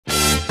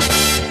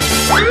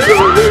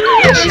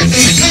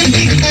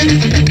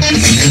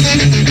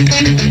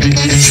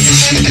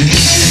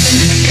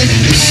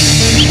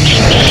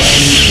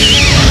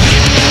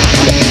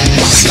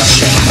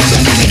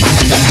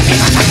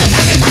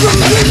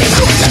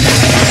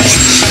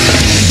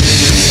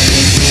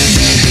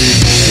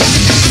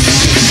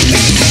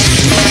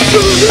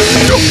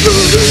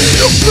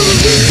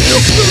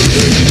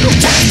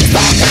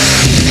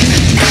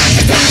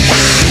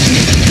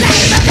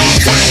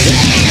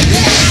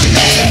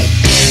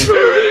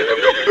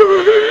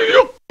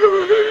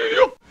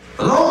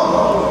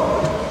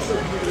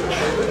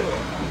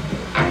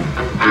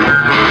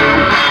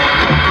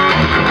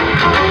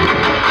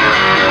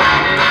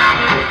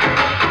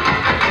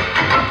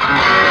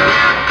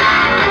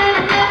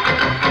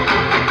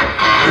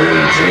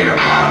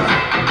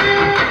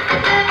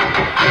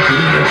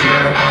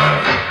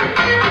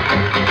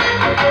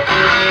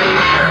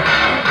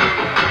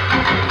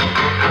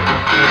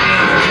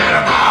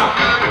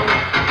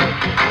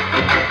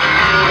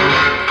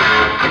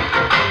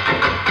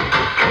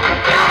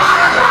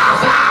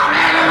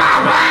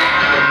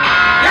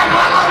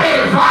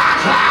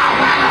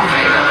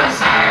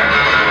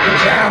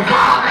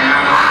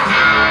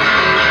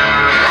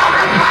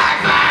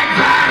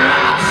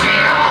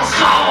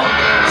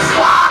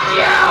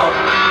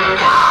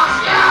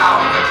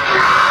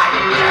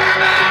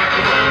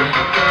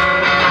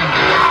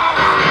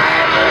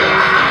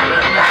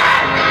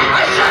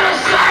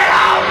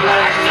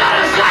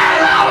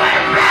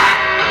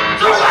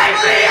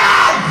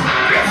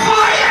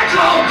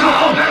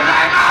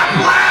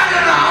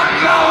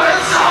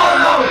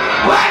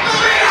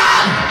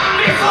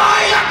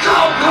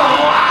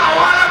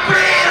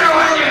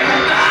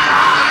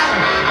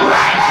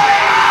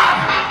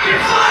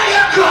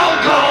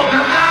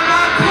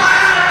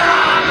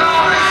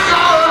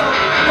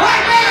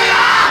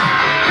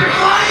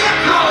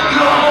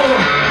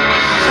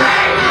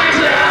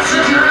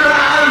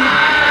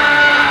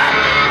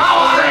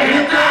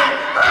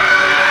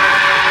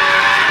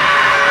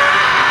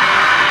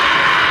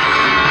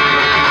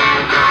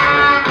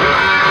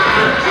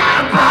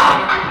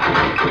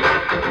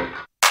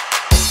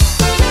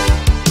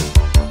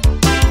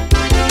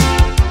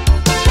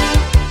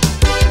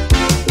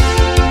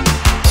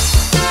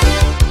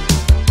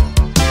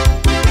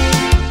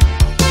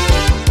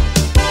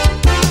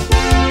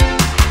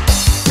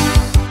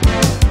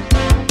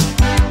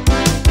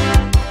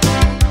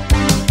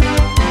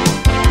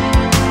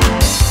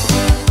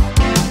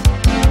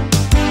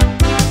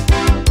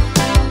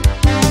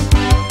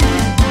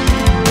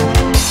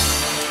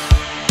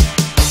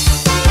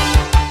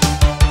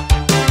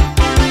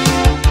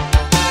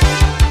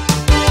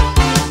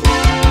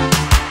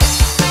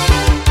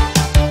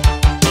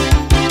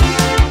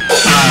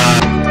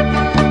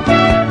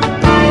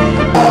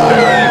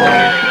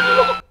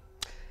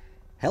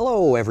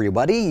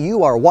Everybody,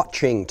 you are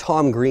watching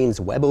Tom Green's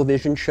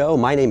Webovision show.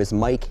 My name is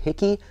Mike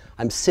Hickey.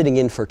 I'm sitting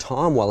in for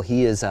Tom while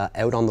he is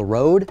out on the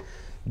road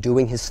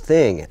doing his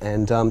thing.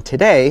 And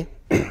today,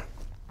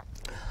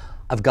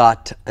 I've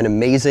got an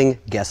amazing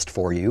guest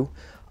for you.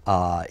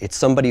 It's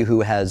somebody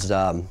who has,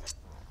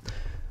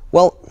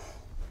 well,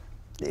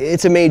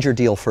 it's a major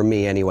deal for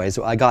me anyways.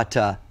 I got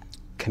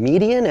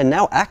comedian and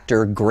now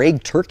actor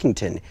Gregg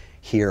Turkington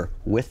here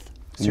with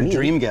It's your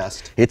dream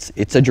guest.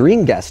 It's a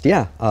dream guest,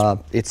 yeah.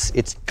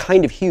 It's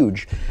kind of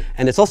huge,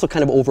 and it's also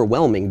kind of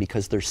overwhelming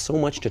because there's so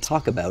much to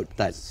talk about.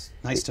 It's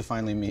nice to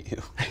finally meet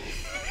you.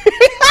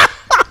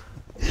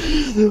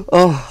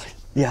 Oh,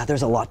 yeah,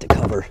 there's a lot to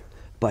cover.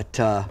 But,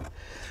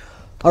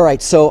 all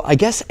right, so I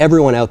guess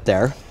everyone out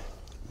there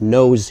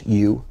knows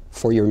you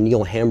for your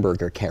Neil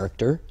Hamburger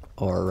character,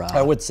 or...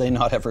 I would say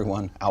not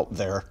everyone out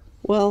there.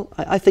 Well,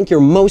 I think you're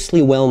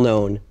mostly well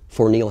known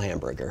for Neil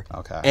Hamburger,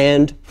 okay,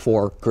 and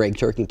for Gregg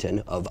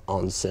Turkington of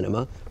On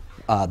Cinema,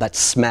 that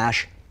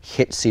smash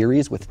hit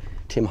series with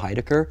Tim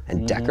Heidecker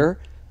and Decker.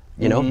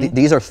 You know,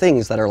 these are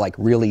things that are like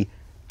really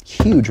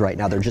huge right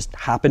now. They're just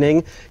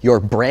happening. Your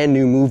brand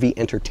new movie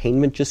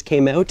Entertainment just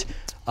came out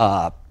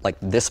like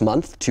this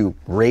month to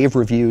rave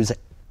reviews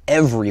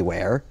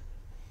everywhere.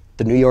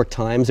 The New York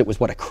Times, it was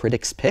what, a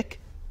critic's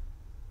pick?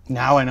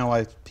 Now I know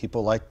why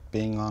people like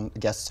being on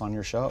guests on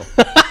your show.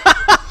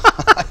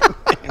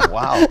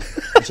 Wow,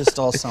 it just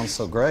all sounds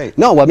so great.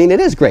 No, I mean, it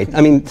is great.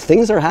 I mean,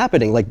 things are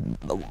happening. Like,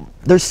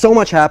 there's so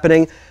much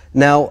happening.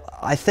 Now,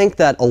 I think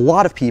that a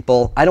lot of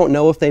people, I don't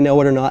know if they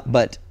know it or not,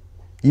 but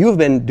you have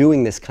been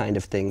doing this kind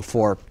of thing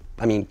for,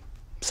 I mean,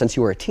 since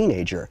you were a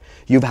teenager.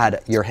 You've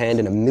had your hand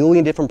in a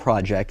million different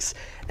projects,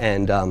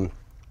 and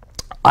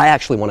I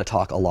actually want to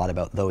talk a lot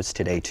about those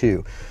today,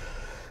 too.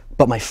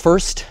 But my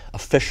first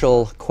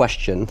official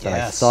question that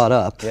I thought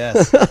up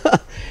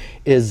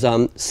is,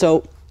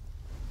 so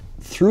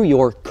through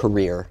your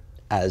career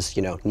as,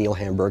 you know, Neil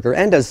Hamburger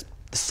and as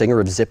the singer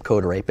of Zip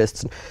Code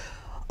Rapists,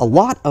 a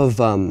lot of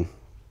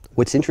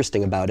what's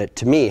interesting about it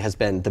to me has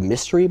been the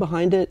mystery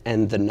behind it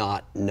and the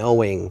not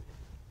knowing,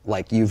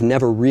 like, you've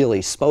never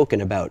really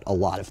spoken about a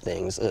lot of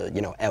things,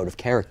 you know, out of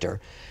character.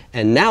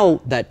 And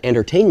now that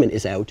Entertainment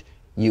is out,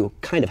 you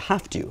kind of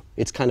have to.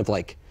 It's kind of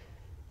like,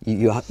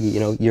 you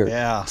know, you're...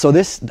 Yeah. So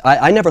this,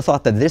 I never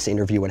thought that this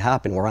interview would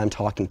happen where I'm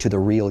talking to the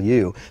real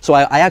you. So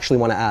I actually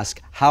want to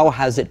ask, how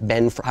has it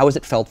been, how has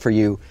it felt for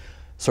you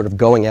sort of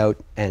going out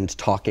and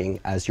talking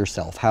as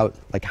yourself? How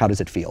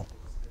does it feel?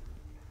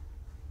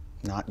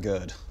 Not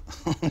good.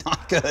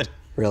 Not good.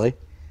 Really?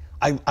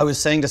 I was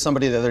saying to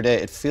somebody the other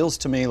day, it feels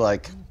to me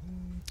like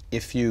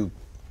if you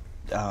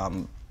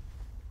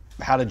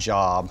had a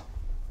job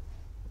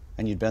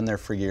and you'd been there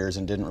for years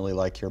and didn't really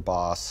like your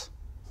boss,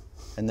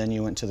 and then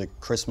you went to the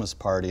Christmas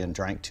party and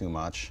drank too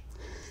much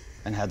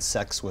and had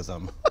sex with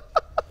him,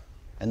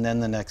 and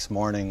then the next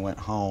morning went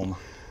home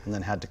and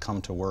then had to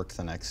come to work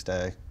the next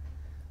day.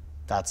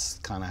 That's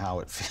kind of how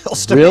it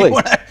feels to me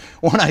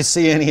when I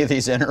see any of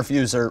these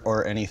interviews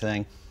or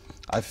anything.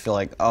 I feel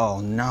like,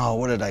 oh no,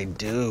 what did I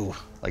do?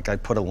 Like I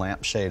put a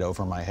lampshade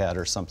over my head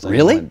or something.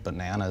 Really? Went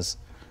bananas.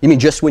 You mean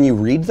just when you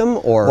read them,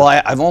 or? Well,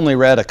 I've only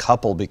read a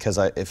couple because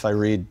if I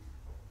read,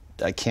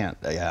 I can't.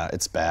 Yeah,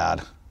 it's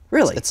bad.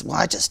 Really? Well,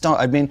 I just don't.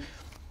 I mean,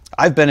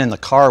 I've been in the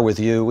car with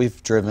you.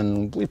 We've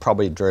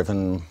probably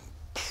driven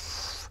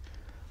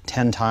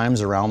 10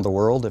 times around the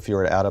world if you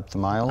were to add up the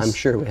miles. I'm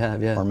sure we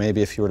have, yeah. Or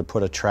maybe if you were to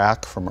put a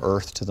track from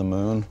Earth to the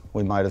moon,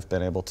 we might have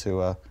been able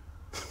to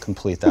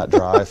complete that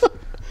drive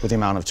with the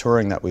amount of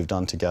touring that we've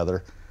done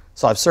together.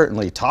 So I've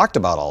certainly talked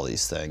about all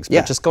these things,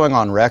 but just going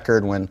on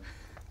record when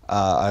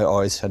I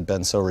always had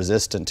been so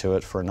resistant to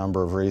it for a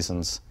number of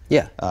reasons.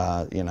 Yeah.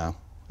 You know,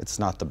 it's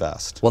not the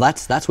best. Well,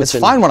 that's what's it's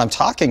fine when I'm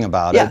talking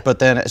about it, but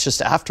then it's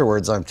just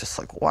afterwards I'm just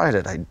like, why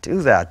did I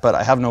do that? But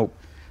I have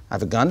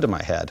a gun to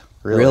my head.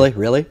 Really?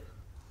 Really?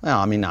 Well,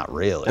 I mean, not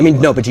really. I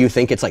mean, no, but do you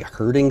think it's like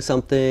hurting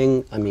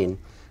something? I mean,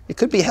 it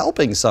could be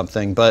helping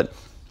something, but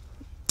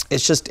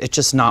it's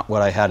just not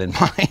what I had in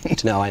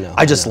mind. No, I know.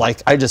 I just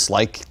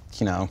like,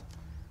 you know,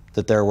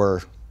 that there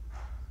were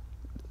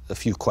a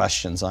few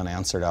questions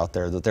unanswered out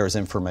there, that there was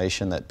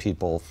information that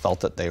people felt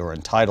that they were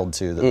entitled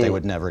to that they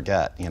would never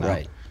get, you know.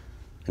 Right.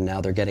 And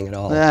now they're getting it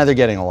all. Yeah, they're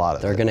getting a lot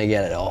of it. They're going to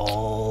get it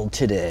all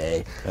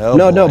today. Oh,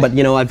 no, but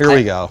you know,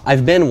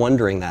 I've been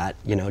wondering that,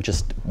 you know,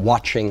 just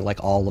watching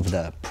like all of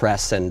the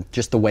press and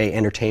just the way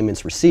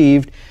entertainment's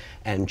received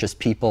and just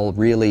people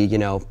really, you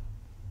know,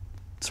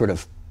 sort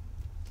of,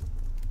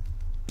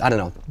 I don't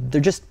know, they're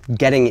just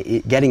getting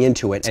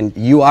into it, and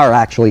you are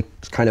actually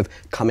kind of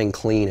coming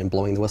clean and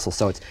blowing the whistle.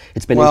 So it's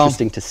been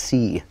interesting to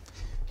see.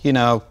 You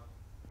know,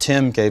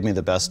 Tim gave me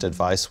the best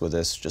advice with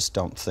this, just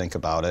don't think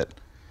about it.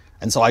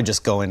 And so I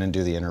just go in and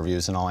do the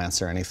interviews, and I'll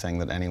answer anything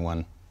that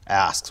anyone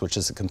asks, which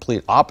is the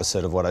complete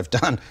opposite of what I've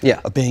done,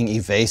 of being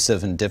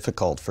evasive and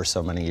difficult for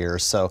so many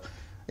years. So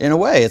in a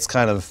way, it's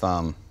kind of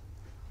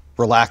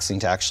relaxing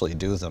to actually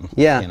do them,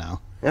 you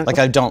know. Like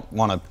I don't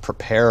want to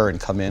prepare and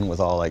come in with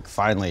all like,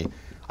 finally,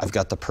 I've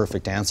got the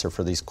perfect answer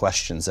for these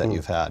questions that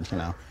you've had, you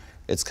know.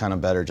 It's kind of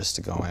better just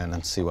to go in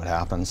and see what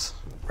happens.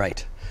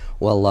 Right.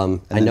 Well,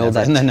 I know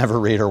that... And then never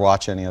read or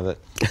watch any of it.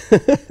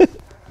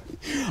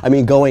 I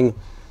mean,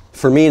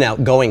 for me now,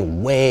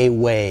 going way,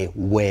 way,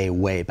 way,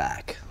 way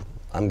back,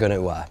 I'm gonna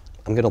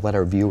let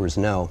our viewers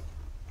know.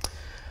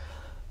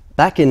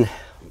 Back in,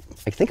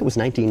 I think it was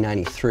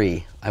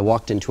 1993, I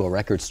walked into a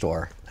record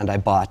store and I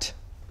bought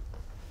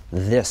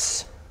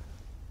this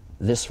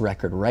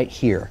record right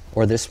here,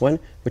 or this one,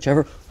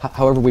 whichever,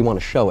 however we want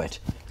to show it.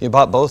 You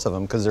bought both of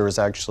them because there was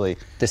actually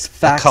a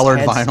colored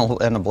vinyl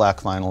and a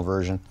black vinyl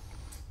version.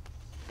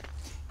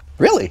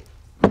 Really?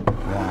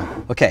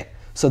 Yeah. Okay.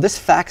 So this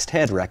Faxed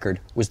Head record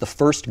was the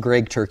first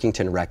Gregg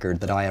Turkington record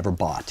that I ever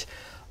bought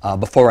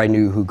before I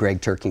knew who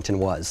Gregg Turkington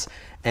was.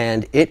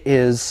 And it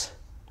is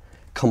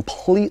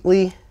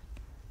completely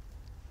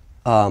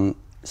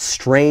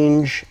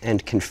strange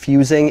and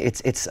confusing.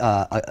 It's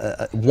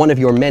one of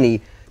your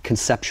many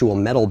conceptual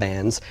metal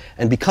bands.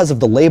 And because of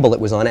the label it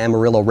was on,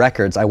 Amarillo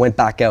Records, I went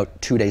back out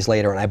 2 days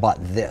later and I bought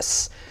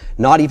this.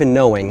 Not even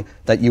knowing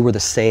that you were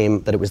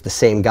that it was the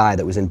same guy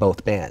that was in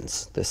both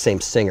bands, the same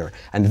singer.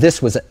 And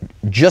this was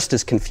just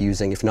as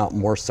confusing, if not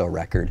more so,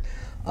 record.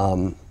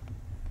 I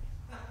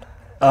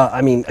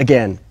mean,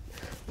 again,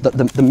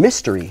 the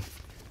mystery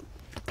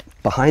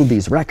behind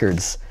these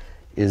records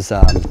is,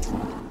 I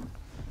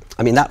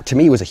mean, that to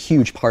me was a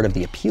huge part of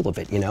the appeal of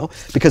it, you know?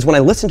 Because when I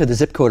listened to the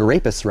Zip Code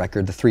Rapists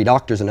record, The Three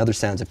Doctors and Other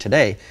Sounds of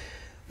Today,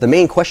 the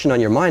main question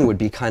on your mind would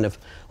be kind of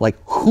like,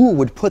 who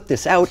would put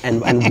this out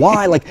and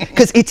why? Like,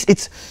 because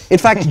it's, in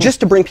fact, just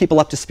to bring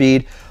people up to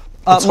speed.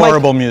 It's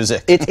horrible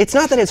music. It's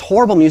not that it's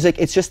horrible music,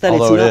 it's just that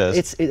Although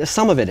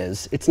some of it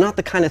is. It's not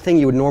the kind of thing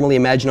you would normally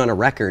imagine on a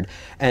record.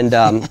 And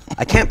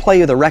I can't play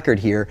you the record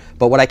here,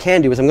 but what I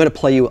can do is I'm going to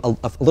play you a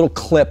little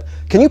clip.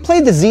 Can you play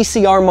the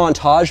ZCR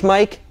montage,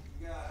 Mike?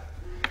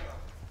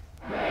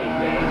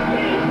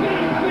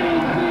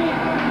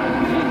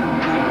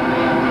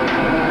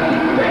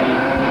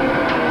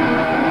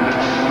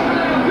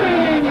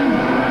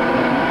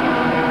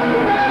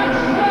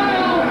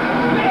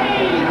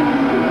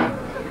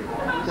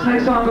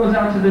 Next song goes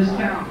out to this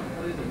town.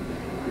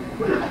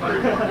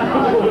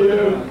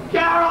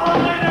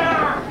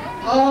 Carolina!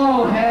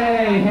 Oh,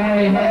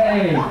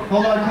 hey.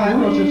 Hold on,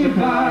 time. We've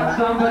got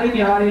somebody in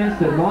the audience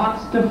that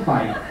wants to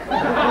fight.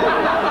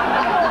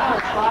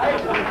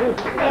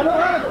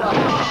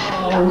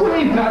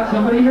 We've got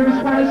somebody here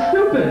who's kind of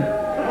stupid.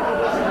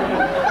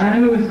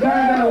 And who's kind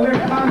of got a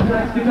weird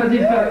complex because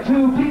he's got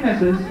two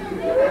penises,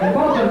 and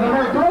both of them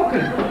are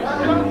broken.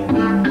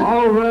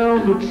 All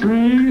around the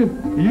tree,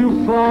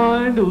 you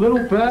find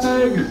little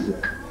bags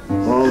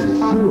of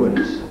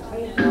sewage.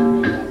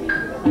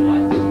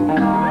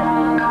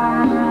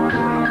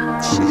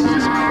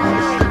 Jesus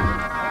Christ.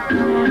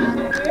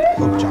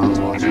 Hope John's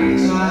watching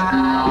this.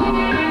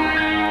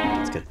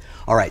 That's good.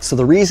 All right, so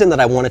the reason that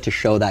I wanted to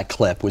show that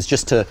clip was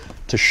just to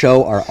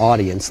show our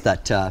audience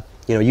that,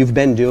 you know, you've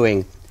been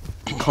doing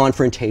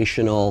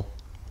confrontational,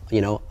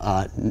 you know,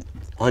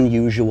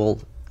 unusual,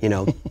 you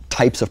know,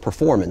 types of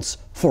performance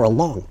for a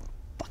long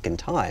fucking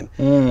time.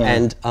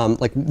 And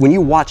like when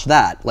you watch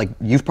that, like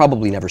you've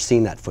probably never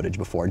seen that footage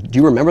before. Do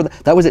you remember that?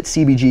 That was at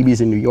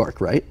CBGB's in New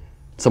York, right?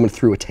 Someone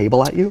threw a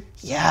table at you?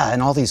 Yeah,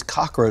 and all these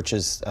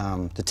cockroaches,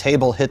 the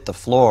table hit the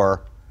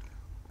floor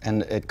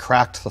and it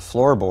cracked the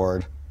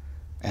floorboard,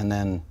 and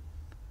then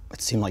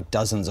it seemed like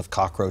dozens of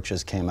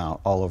cockroaches came out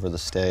all over the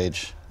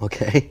stage.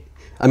 Okay.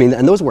 I mean,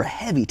 and those were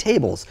heavy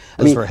tables.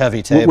 Those were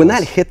heavy tables. When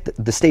that hit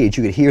the stage,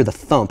 you could hear the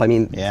thump. I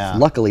mean, yeah.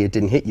 Luckily it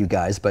didn't hit you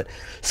guys, but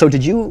so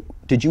did you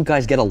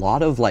guys get a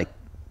lot of like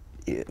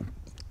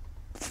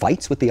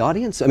fights with the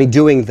audience? I mean,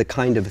 doing the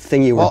kind of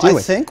thing you were doing. Well,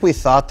 I think we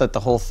thought that the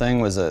whole thing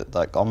was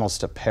like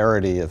almost a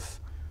parody of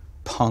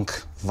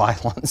punk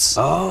violence.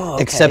 Oh,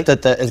 okay. Except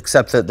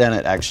that then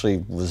it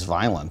actually was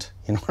violent.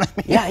 You know what I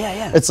mean? Yeah, yeah,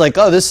 yeah. It's like,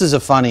 oh, this is a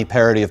funny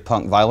parody of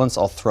punk violence.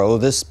 I'll throw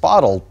this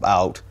bottle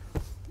out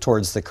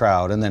towards the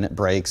crowd, and then it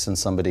breaks and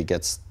somebody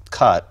gets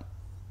cut,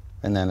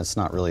 and then it's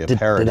not really a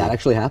parody. Did that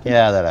actually happen?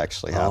 Yeah, that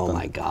actually happened. Oh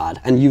my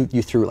God! And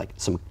you threw like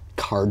some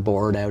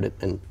cardboard out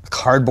and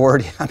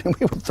cardboard. I mean,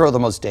 we would throw the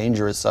most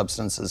dangerous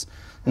substances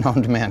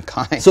known to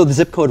mankind. So the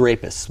Zip Code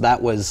Rapists,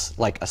 that was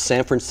like a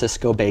San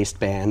Francisco-based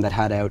band that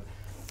had out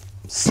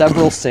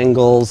several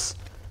singles.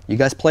 You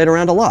guys played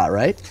around a lot,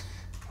 right?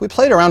 We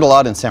played around a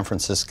lot in San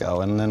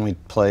Francisco, and then we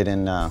played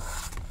in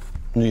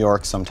New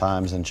York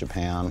sometimes, and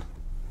Japan.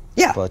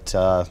 Yeah. But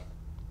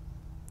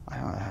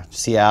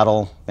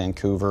Seattle,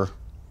 Vancouver,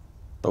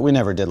 but we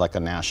never did like a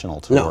national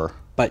tour. No,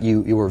 but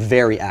you were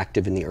very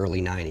active in the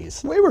early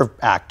 90s. We were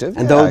active,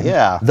 and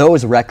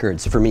those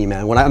records for me,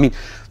 man, I mean,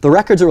 the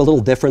records are a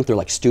little different. They're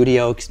like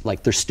studio,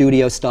 they're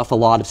studio stuff, a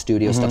lot of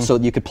studio stuff, so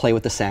you could play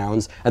with the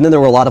sounds. And then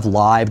there were a lot of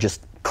live,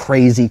 just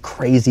crazy,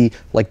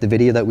 like the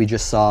video that we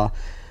just saw.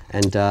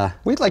 And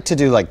we'd like to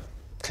do like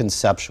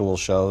conceptual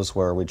shows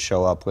where we'd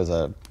show up with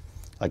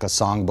like a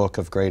songbook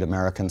of great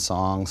American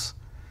songs,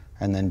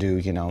 and then do,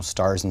 you know,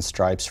 Stars and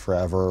Stripes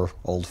Forever,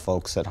 Old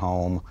Folks at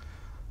Home.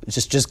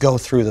 Just go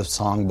through the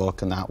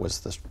songbook, and that was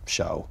the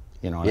show,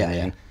 you know what I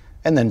mean? Yeah.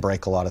 And then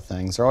break a lot of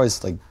things. There are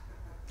always like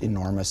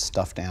enormous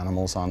stuffed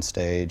animals on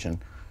stage and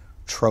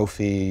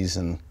trophies,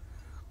 and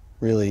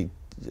really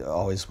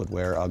always would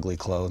wear ugly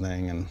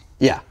clothing, and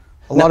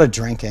a lot of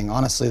drinking.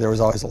 Honestly, there was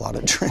always a lot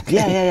of drinking.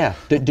 Yeah.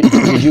 Did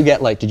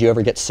you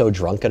ever get so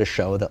drunk at a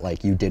show that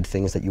like you did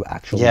things that you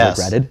actually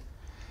regretted?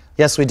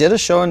 Yes, we did a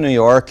show in New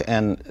York,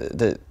 and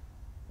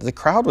the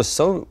crowd was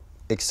so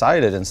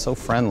excited and so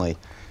friendly.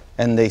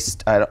 And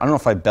I don't know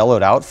if I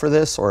bellowed out for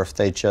this or if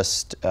they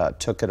just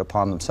took it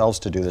upon themselves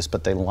to do this,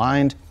 but they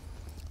lined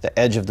the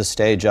edge of the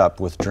stage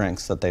up with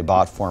drinks that they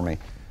bought for me.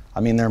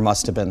 I mean, there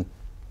must have been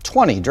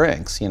 20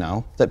 drinks, you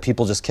know, that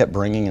people just kept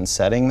bringing and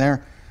setting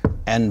there.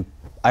 And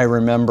I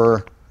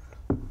remember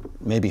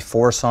maybe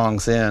 4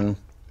 songs in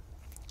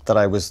that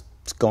I was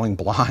going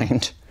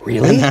blind.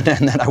 Really? And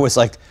then I was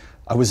like,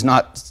 I was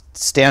not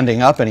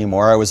standing up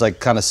anymore. I was like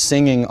kind of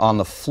singing on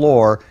the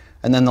floor.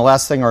 And then the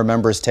last thing I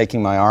remember is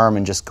taking my arm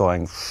and just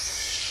going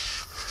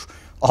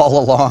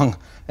all along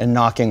and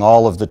knocking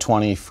all of the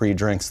 20 free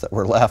drinks that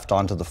were left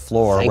onto the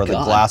floor. Thank where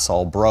God. The glass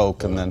all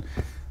broke. And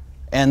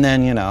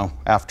then, you know,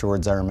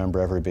 afterwards I remember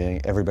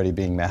everybody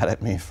being mad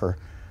at me for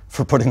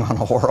putting on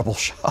a horrible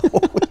show.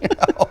 You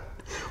know?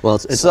 Well,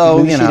 it's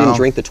so, you didn't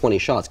drink the 20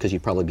 shots because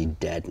you'd probably be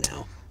dead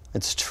now.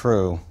 It's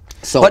true.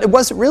 So, but it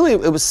wasn't really,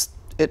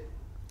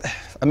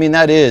 I mean,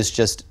 that is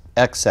just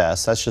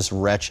excess. That's just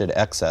wretched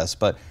excess.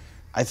 But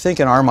I think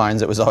in our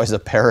minds it was always a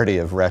parody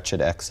of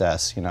wretched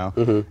excess, you know?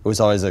 It was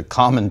always a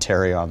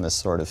commentary on this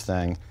sort of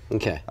thing.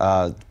 Okay.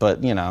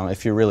 But, you know,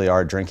 if you really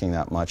are drinking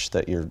that much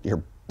that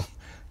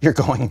you're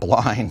going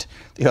blind,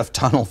 you have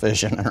tunnel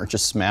vision and are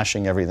just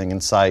smashing everything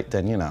in sight,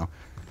 then, you know,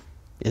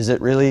 is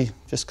it really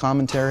just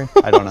commentary?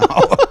 I don't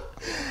know.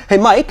 Hey,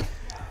 Mike,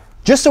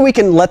 just so we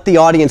can let the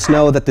audience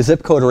know that the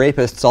Zip Code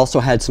Rapists also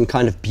had some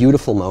kind of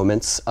beautiful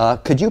moments,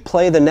 could you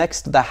play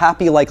the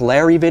Happy Like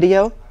Larry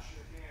video?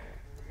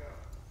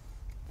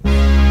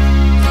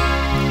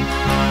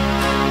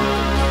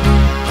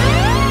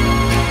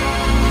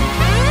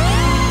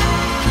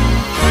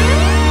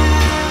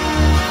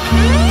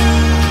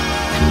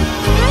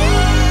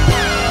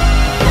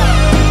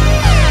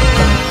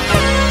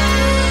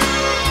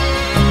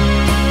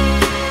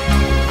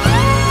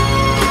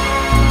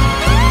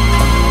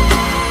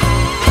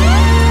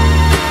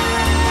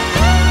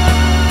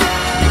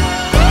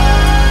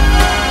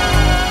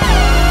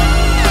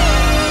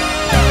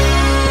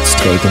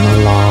 Taken a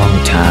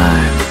long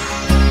time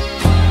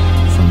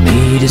for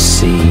me to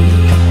see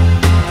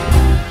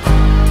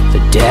the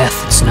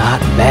death that's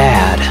not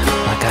bad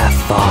like I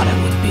thought it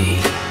would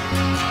be.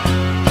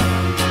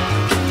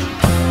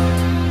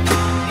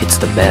 It's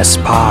the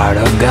best part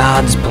of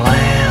God's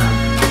plan.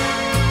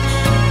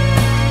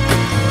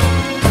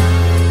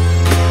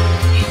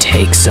 He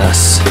takes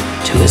us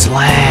to his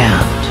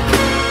land.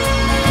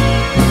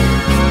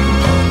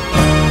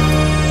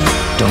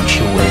 Don't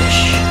you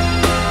wish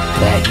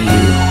that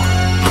you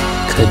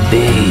could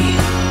be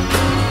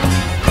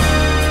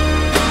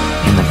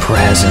in the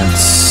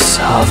presence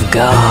of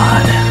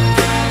God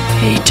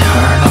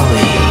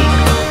eternally?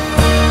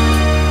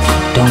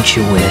 Don't Don't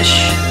you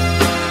wish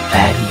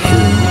that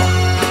you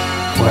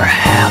were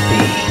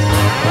happy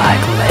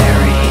like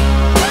Larry?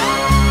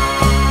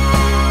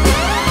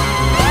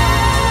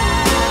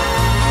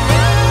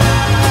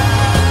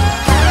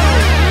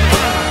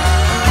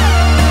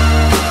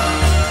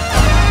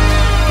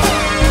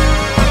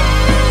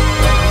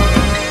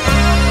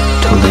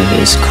 To live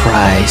is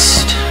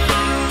Christ,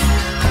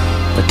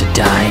 but to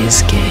die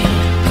is gain.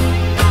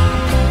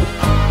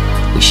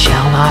 We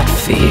shall not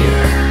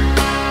fear,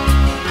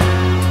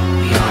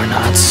 we are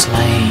not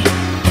slain.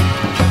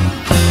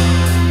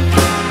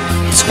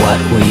 It's what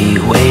we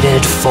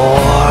waited for.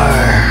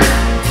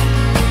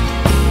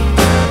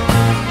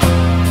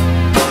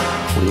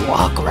 We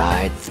walk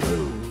right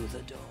through the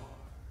door.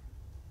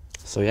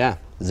 So yeah,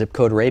 Zip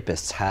Code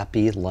Rapists,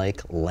 Happy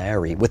Like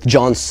Larry, with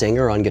John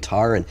Singer on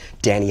guitar and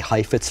Danny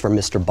Heifetz from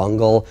Mr.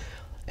 Bungle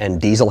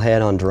and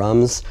Dieselhead on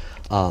drums.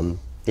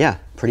 Yeah,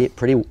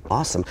 pretty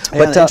awesome.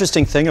 Yeah, But the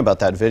interesting thing about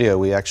that video,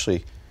 we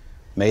actually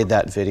made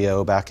that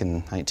video back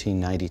in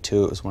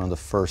 1992. It was one of the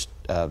first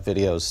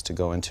videos to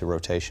go into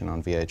rotation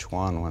on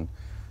VH1 when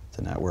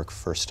the network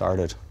first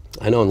started.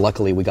 I know, and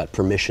luckily we got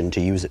permission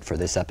to use it for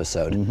this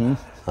episode.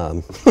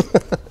 So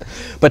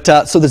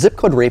the Zip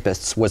Code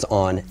Rapists was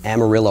on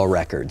Amarillo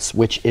Records,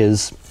 which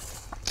is,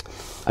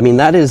 I mean,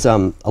 that is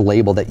a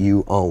label that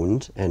you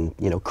owned and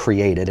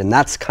created, and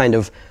that's kind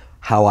of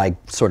how I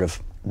sort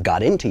of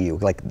got into you.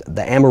 Like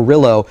the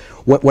Amarillo,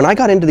 when I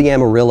got into the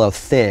Amarillo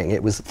thing,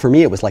 it was, for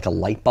me, it was like a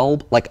light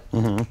bulb, like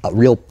a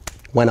real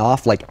went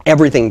off, like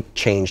everything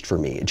changed for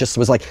me. It just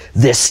was like,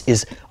 this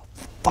is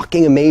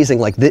fucking amazing.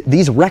 Like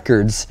these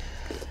records,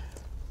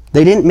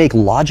 they didn't make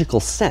logical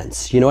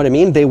sense. You know what I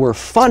mean? They were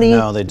funny,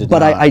 No, they did but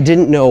not. I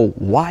didn't know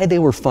why they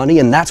were funny,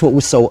 and that's what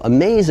was so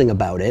amazing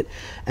about it.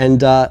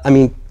 And I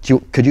mean,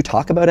 could you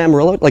talk about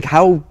Amarillo? Like,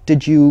 how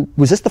did you,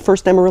 was this the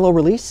first Amarillo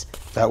release?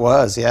 That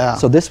was, yeah.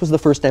 So this was the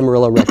first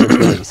Amarillo Records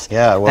release.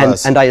 Yeah, it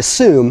was. And I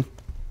assume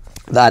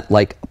that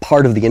like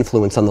part of the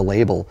influence on the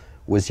label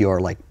was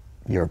your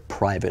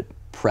private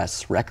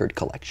press record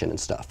collection and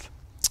stuff.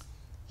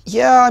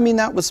 Yeah, I mean,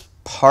 that was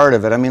part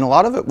of it. I mean, a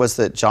lot of it was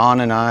that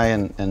John and I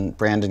and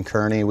Brandon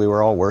Kearney, we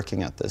were all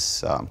working at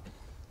this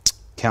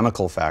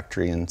chemical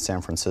factory in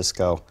San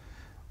Francisco.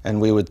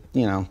 And we would,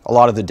 a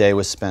lot of the day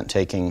was spent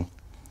taking,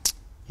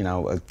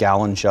 a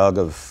gallon jug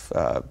of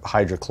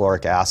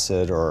hydrochloric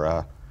acid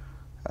or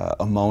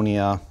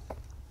ammonia,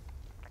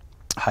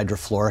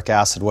 hydrofluoric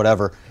acid,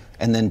 whatever,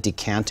 and then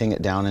decanting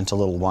it down into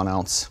little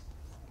 1-ounce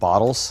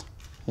bottles,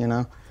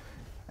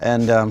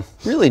 and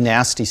really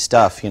nasty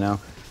stuff,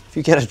 If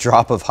you get a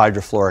drop of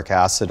hydrofluoric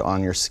acid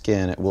on your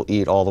skin, it will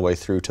eat all the way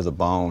through to the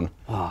bone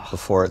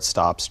before it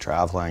stops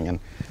traveling.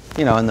 And,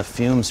 and the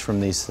fumes from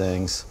these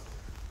things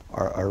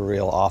are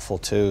real awful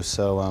too.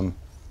 So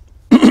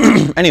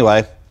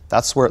anyway,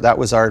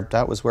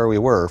 that was where we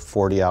were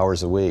 40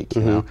 hours a week,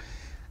 you know.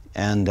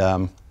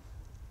 And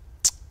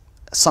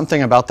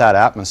something about that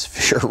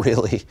atmosphere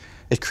really,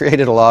 it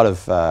created a lot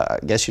of, I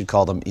guess you'd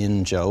call them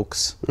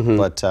in-jokes,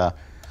 but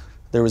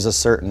there was a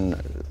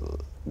certain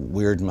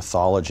weird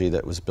mythology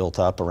that was built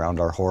up around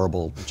our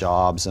horrible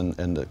jobs and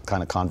the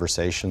kind of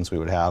conversations we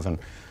would have. And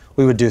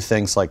we would do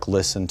things like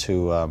listen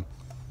to,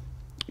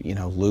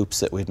 loops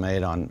that we'd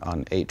made on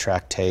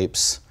 8-track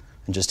tapes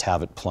and just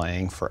have it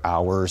playing for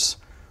hours.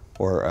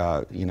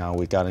 Or,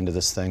 we got into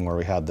this thing where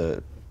we had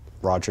the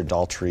Roger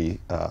Daltrey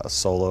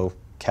solo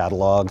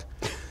catalog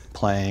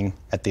playing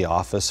at the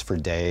office for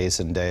days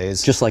and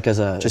days. Just like as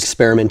an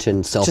experiment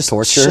in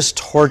self-torture? Just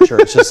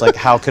torture. It's just like,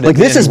 how could it like,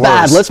 be this is worse?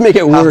 bad, let's make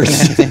it worse.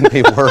 How can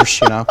anything be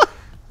worse,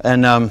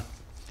 And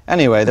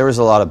anyway, there was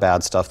a lot of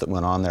bad stuff that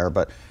went on there,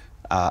 but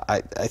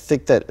I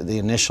think that the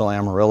initial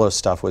Amarillo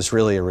stuff was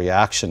really a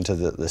reaction to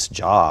this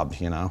job,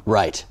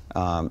 Right.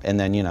 And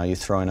then, you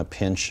throw in a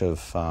pinch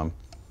of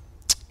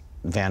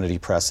vanity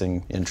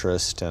pressing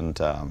interest and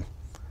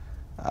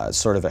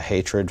sort of a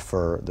hatred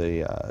for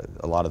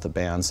a lot of the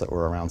bands that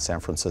were around San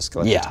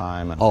Francisco at the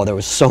time. And there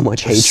was so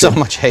much hatred. So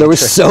much hatred. There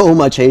was so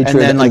much hatred.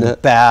 And then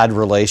bad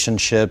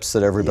relationships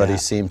that everybody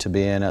seemed to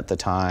be in at the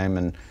time,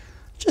 and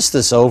just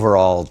this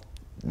overall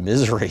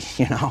misery,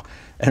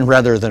 And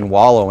rather than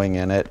wallowing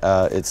in it,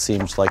 it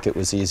seemed like it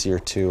was easier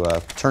to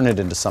turn it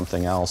into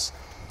something else.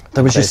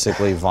 That was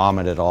basically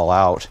vomit it all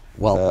out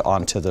Well,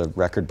 onto the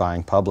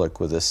record-buying public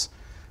with this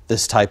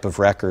type of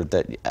record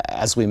that,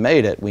 as we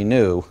made it, we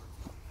knew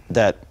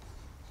that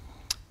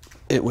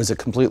it was a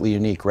completely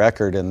unique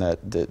record, and that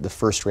the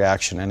first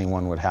reaction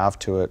anyone would have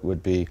to it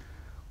would be,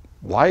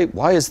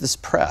 why is this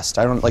pressed?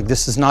 I don't, like,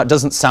 this is not,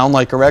 doesn't sound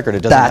like a record.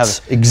 It doesn't have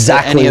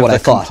exactly any what of I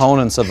the thought.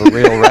 components of a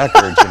real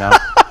record,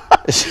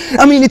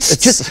 I mean,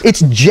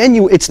 it's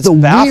genuine. It's the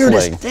baffling.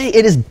 weirdest thing.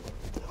 It is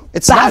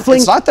It's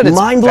baffling, not that it's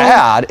mind-blowing.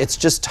 bad, it's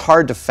just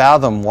hard to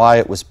fathom why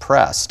it was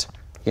pressed,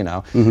 And,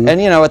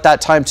 at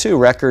that time, too,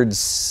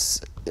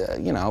 records,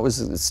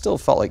 it still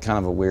felt like kind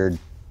of a weird,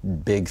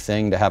 big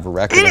thing to have a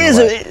record in a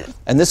way.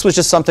 And this was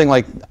just something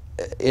like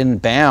in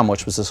BAM,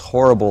 which was this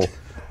horrible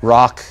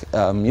rock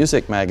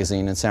music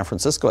magazine in San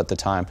Francisco at the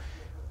time.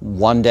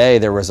 one day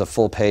there was a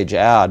full-page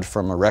ad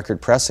from a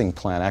record pressing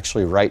plant,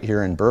 actually right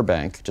here in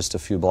Burbank, just a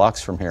few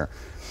blocks from here,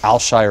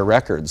 Alshire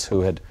Records,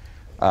 who had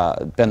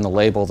been the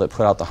label that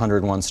put out the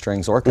 101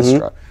 Strings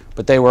Orchestra.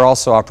 But they were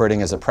also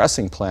operating as a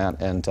pressing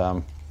plant,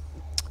 and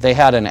they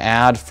had an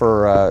ad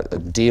for a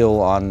deal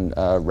on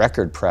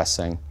record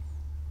pressing.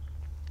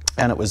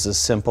 And it was as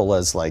simple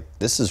as, like,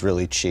 this is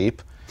really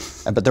cheap.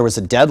 But there was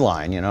a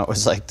deadline, you know, it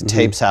was like the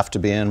tapes have to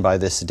be in by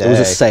this day. It was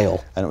a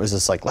sale. And it was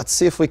just like, let's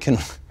see if we can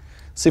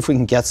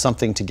get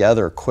something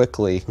together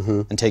quickly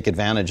and take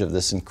advantage of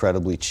this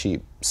incredibly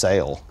cheap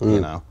sale, you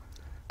know.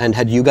 And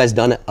had you guys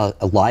done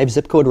a live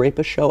Zip Code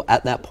Rapist show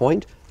at that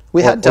point?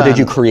 We had done. Or did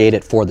you create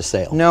it for the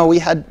sale? No, we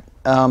had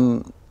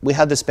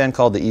this band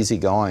called the Easy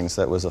Goings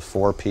that was a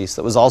 4-piece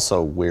that was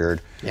also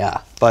weird.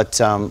 Yeah. But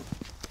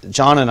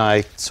John and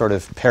I sort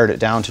of pared it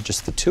down to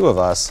just the two of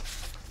us,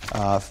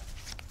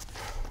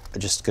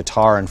 just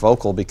guitar and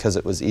vocal, because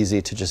it was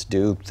easy to just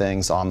do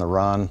things on the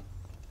run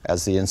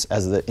as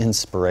the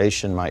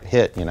inspiration might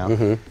hit, you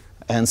know.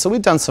 And so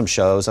we've done some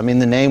shows. I mean,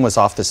 the name was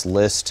off this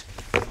list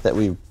that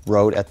we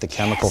wrote at the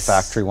Chemical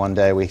Factory one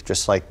day. We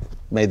just like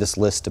made this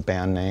list of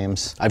band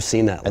names. I've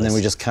seen that list. And then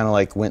we just kind of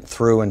like went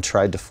through and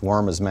tried to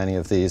form as many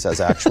of these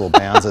as actual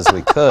bands as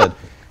we could.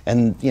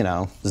 And, you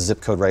know, the Zip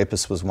Code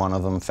Rapist was one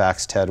of them.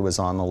 Fax Ted was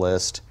on the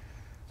list.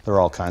 There were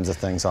all kinds of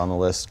things on the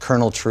list.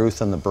 Colonel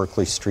Truth and the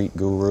Berkeley Street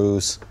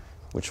Gurus,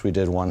 which we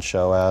did one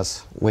show as.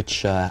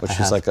 Which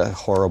was like a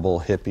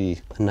horrible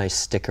hippie. A nice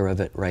sticker of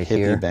it right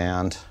here. Hippie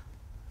band.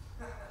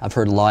 I've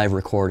heard live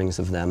recordings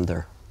of them.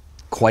 They're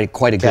quite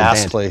a good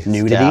ghastly, band.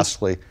 Nudity.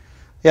 Ghastly.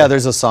 Yeah,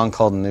 there's a song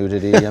called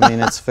Nudity. I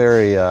mean, it's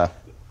very, you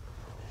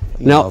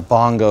know,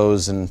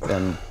 bongos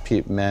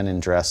and men in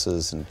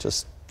dresses and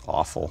just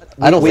awful.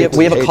 We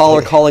have a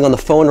caller calling on the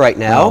phone right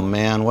now. Oh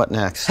man, what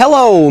next?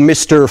 Hello,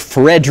 Mr.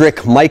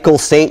 Frederick Michael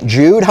St.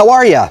 Jude. How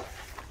are you?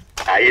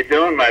 How you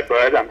doing, my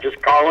bud? I'm just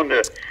calling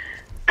to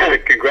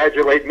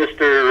congratulate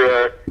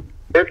Mr.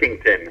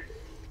 Turkington.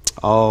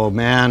 Oh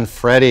man,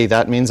 Freddie,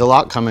 that means a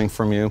lot coming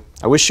from you.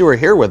 I wish you were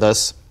here with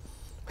us.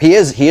 He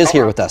is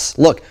here with us.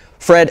 Look,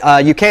 Fred,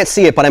 you can't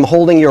see it, but I'm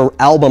holding your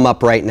album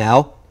up right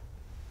now.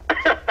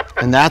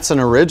 And that's an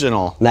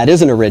original. That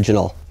is an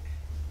original.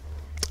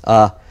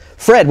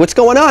 Fred, what's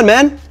going on,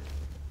 man?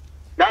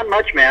 Not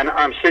much, man.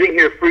 I'm sitting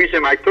here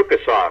freezing my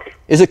tuchus off.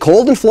 Is it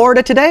cold in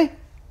Florida today?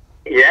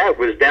 Yeah, it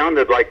was down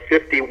to like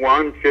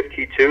 51,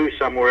 52,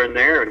 somewhere in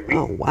there, and we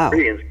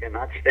Floridians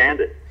cannot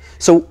stand it.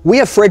 So we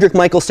have Frederick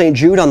Michael St.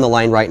 Jude on the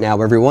line right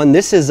now, everyone.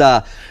 This is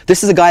a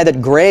guy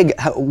that Greg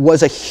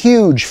was a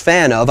huge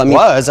fan of. I mean,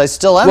 I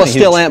still am. Well,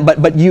 still am,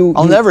 but you.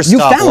 I'll never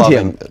stop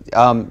loving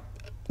him.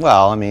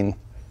 Well, I mean,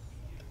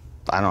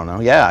 I don't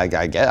know. Yeah, I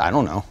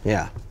don't know.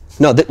 Yeah.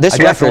 No, this I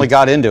definitely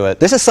got into it.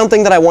 This is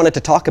something that I wanted to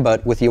talk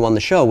about with you on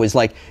the show. Is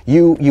like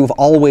you've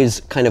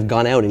always kind of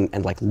gone out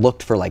and like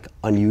looked for like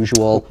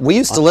unusual. We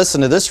used to listen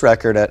to this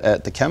record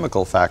at the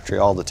Chemical Factory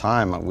all the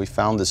time. We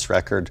found this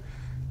record,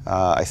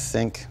 I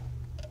think,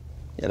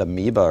 at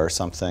Amoeba or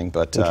something.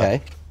 But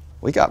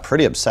we got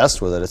pretty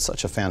obsessed with it. It's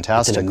such a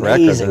fantastic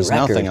record. There's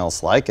nothing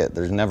else like it.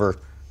 There's never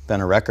been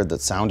a record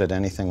that sounded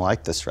anything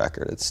like this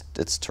record.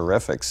 It's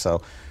terrific.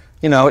 So,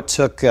 you know, it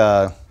took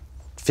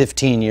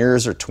 15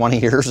 years or 20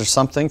 years or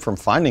something from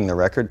finding the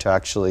record to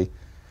actually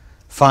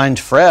find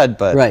Fred,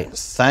 but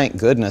thank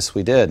goodness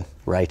we did.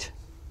 Right.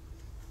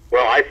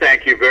 Well, I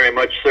thank you very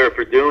much, sir,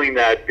 for doing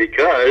that,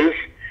 because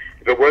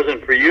if it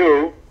wasn't for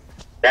you,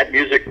 that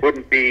music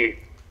wouldn't be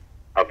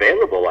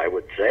available, I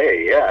would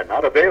say. Yeah,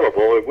 not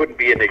available. It wouldn't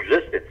be in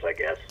existence, I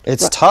guess.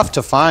 It's tough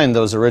to find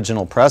those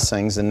original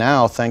pressings, and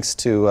now, thanks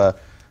to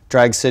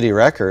Drag City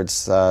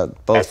Records,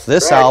 both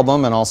this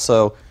album and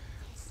also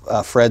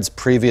Fred's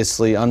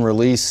previously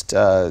unreleased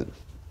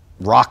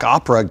rock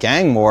opera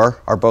Gangmore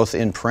are both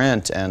in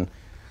print, and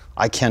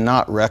I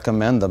cannot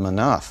recommend them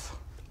enough.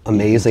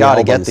 Amazing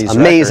albums. Get these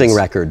amazing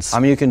records. I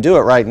mean, you can do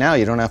it right now.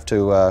 You don't have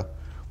to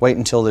wait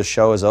until this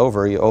show is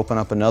over. You open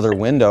up another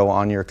window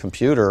on your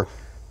computer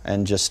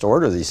and just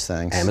order these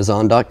things.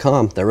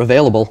 Amazon.com. They're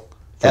available.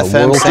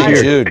 FM St.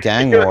 Jude,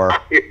 Gangmore.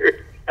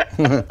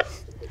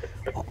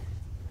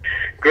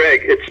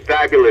 Greg, it's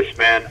fabulous,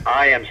 man.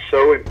 I am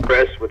so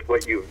impressed with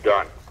what you've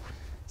done.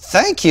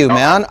 Thank you,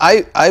 man.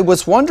 I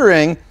was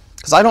wondering,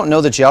 because I don't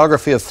know the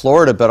geography of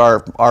Florida, but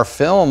our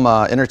film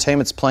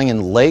Entertainment's playing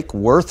in Lake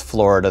Worth,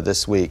 Florida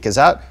this week. Is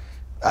that,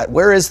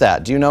 where is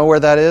that? Do you know where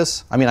that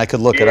is? I mean, I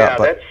could look it up.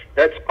 But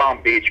that's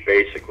Palm Beach,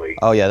 basically.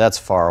 Oh yeah, that's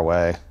far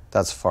away.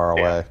 That's far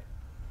away.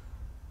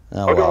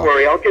 Oh, don't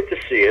worry, I'll get to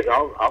see it.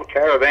 I'll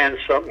caravan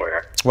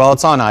somewhere. Well,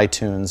 it's on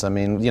iTunes. I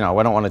mean, you know,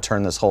 I don't want to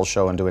turn this whole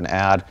show into an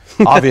ad,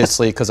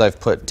 obviously, because I've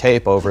put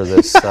tape over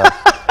this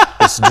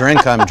this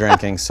drink I'm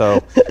drinking.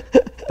 So,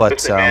 but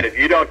listen, man, if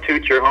you don't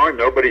toot your horn,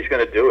 nobody's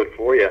going to do it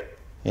for you.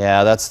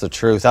 Yeah, that's the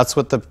truth. That's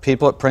what the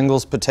people at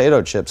Pringles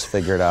Potato Chips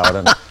figured out,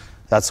 and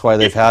that's why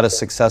they've had a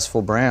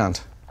successful brand.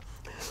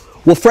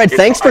 Well, Fred,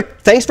 thanks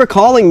for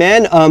calling,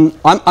 man. I'm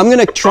going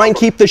to try and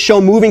keep the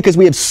show moving because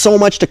we have so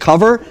much to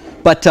cover.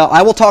 But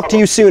I will talk to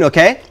you soon,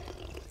 okay?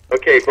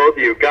 Okay, both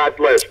of you. God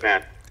bless,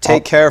 man.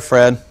 Take care,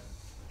 Fred.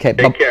 Okay,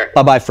 Take care.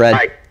 Bye-bye, Fred.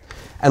 Bye.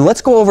 And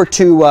let's go over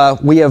to,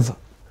 we have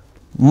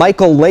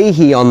Michael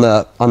Leahy on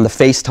the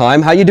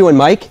FaceTime. How you doing,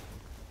 Mike?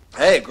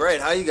 Hey,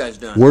 great. How you guys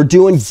doing? We're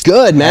doing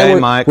good, man. Hey, we're,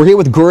 Mike. We're here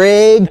with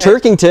Gregg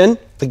Turkington.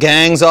 The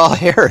gang's all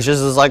here. It's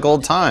just like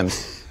old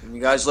times.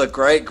 You guys look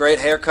great. Great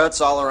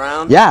haircuts all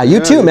around. Yeah, you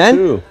too, man.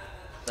 Too.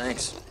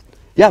 Thanks.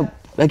 Yeah,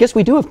 I guess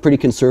we do have pretty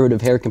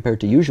conservative hair compared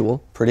to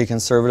usual. Pretty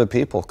conservative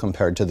people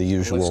compared to the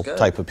usual Looks good.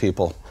 type of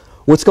people.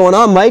 What's going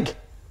on, Mike?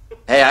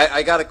 Hey,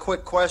 I got a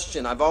quick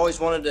question. I've always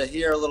wanted to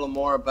hear a little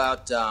more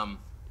about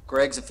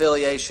Gregg's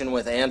affiliation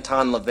with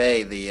Anton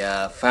LaVey,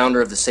 the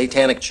founder of the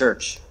Satanic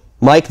Church.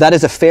 Mike, that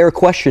is a fair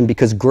question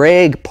because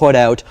Gregg put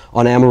out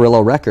on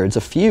Amarillo Records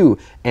a few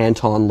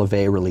Anton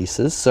LaVey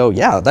releases. So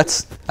yeah,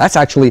 that's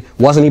actually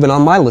wasn't even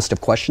on my list of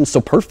questions,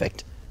 so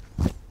perfect.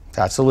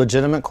 That's a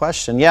legitimate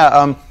question.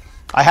 Yeah,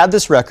 I had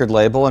this record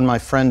label, and my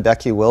friend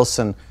Becky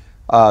Wilson,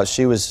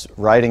 she was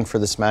writing for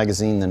this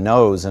magazine, The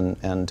Nose, and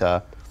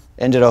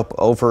ended up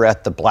over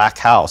at the Black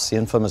House, the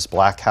infamous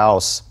Black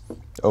House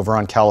over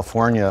on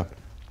California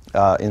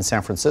in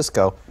San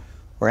Francisco,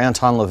 where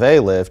Anton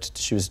LaVey lived.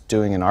 She was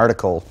doing an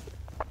article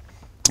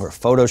or a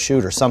photo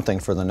shoot or something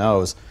for The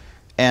Nose,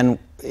 and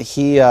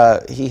he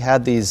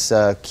had these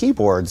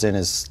keyboards in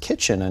his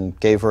kitchen and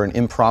gave her an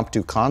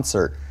impromptu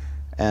concert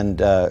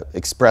and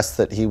expressed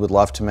that he would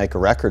love to make a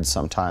record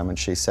sometime. And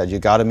she said, "You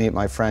got to meet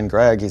my friend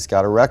Gregg. He's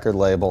got a record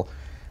label."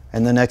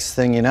 And the next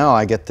thing you know,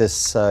 I get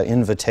this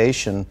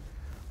invitation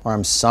where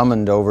I'm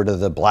summoned over to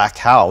the Black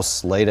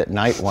House late at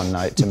night one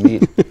night to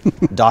meet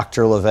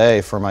Dr.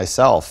 LaVey for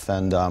myself.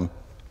 And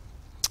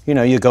you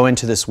know, you go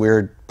into this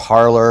weird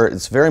parlor.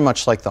 It's very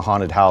much like the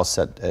haunted house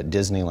at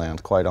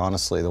Disneyland, quite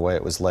honestly, the way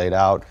it was laid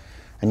out.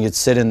 And you'd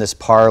sit in this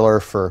parlor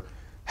for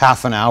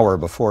half an hour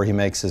before he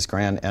makes his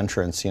grand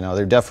entrance. You know,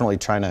 they're definitely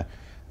trying to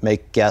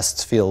make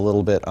guests feel a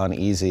little bit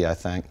uneasy, I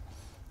think.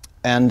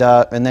 And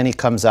then he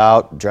comes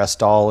out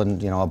dressed all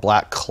in, you know, a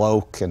black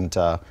cloak, and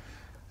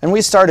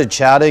we started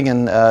chatting,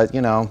 and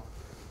you know,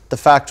 the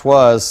fact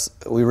was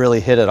we really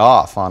hit it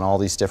off on all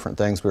these different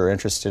things we were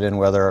interested in,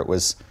 whether it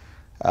was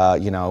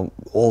you know,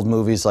 old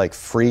movies like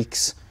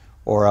Freaks,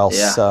 or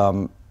else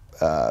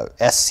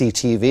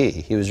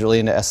SCTV. He was really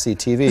into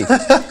SCTV.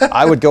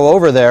 I would go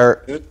over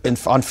there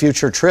on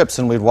future trips,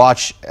 and we'd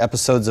watch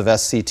episodes of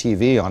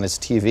SCTV on his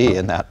TV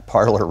in that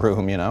parlor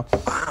room, you know.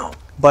 Wow.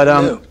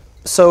 But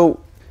so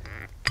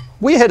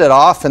we hit it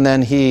off, and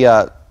then he,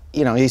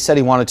 you know, he said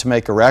he wanted to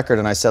make a record,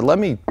 and I said, "Let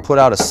me put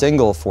out a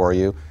single for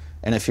you,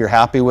 and if you're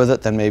happy with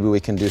it, then maybe we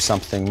can do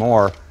something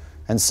more."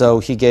 And so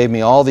he gave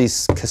me all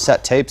these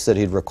cassette tapes that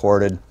he'd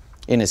recorded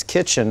in his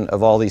kitchen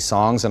of all these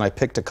songs, and I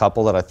picked a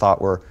couple that I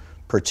thought were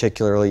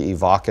particularly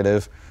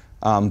evocative.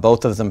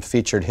 Both of them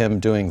featured him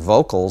doing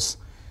vocals,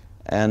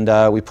 and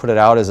we put it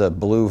out as a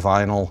blue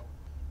vinyl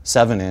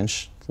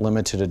 7-inch,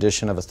 limited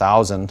edition of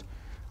 1,000.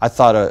 I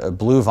thought a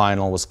blue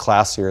vinyl was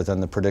classier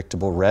than the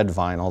predictable red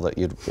vinyl that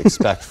you'd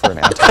expect for an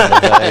Anton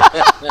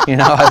LaVey. You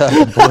know, I thought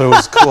the blue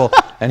was cool,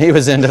 and he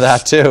was into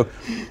that too.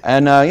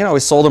 And you know, we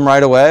sold him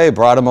right away,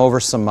 brought him over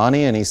some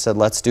money, and he said,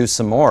 "Let's do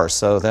some more."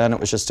 So then it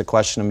was just a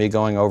question of me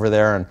going over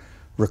there and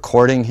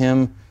recording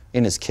him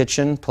in his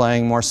kitchen,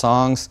 playing more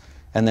songs,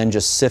 and then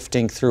just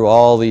sifting through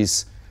all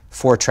these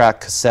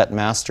 4-track cassette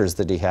masters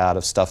that he had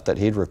of stuff that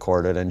he'd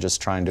recorded, and just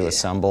trying to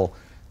assemble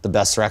the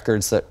best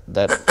records that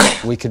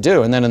we could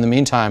do. And then in the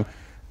meantime,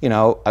 you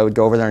know, I would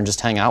go over there and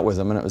just hang out with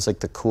him, and it was like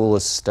the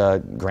coolest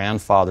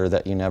grandfather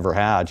that you never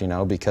had, you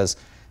know, because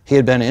he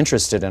had been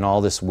interested in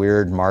all this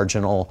weird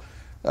marginal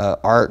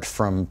art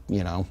from,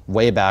 you know,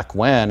 way back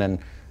when. And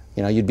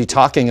you know, you'd be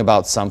talking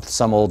about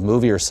some old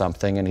movie or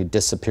something, and he'd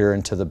disappear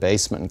into the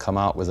basement and come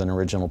out with an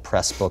original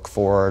press book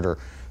for it, or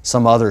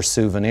some other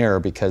souvenir,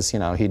 because, you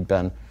know, he'd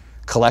been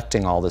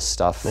collecting all this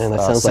stuff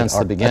since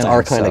the beginning. That's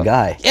our kind of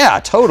guy. Yeah,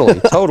 totally,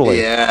 totally.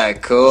 Yeah,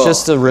 cool.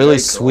 Just a really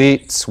Very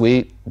cool.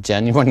 sweet,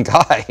 genuine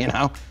guy, you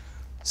know.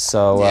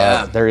 So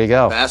there you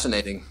go.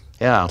 Fascinating.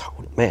 Yeah.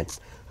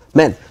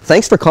 Man,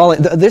 thanks for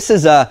calling. This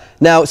is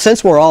now,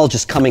 since we're all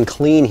just coming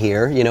clean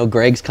here, you know,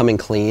 Gregg's coming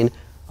clean,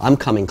 I'm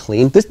coming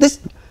clean.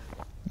 This,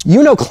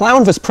 you know,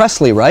 Clownvis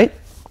Presley, right?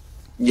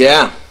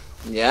 Yeah.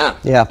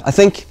 Yeah, I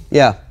think,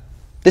 yeah.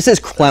 This is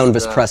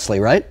Clownvis Presley,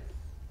 right?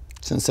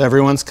 Since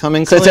everyone's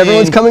coming clean. Since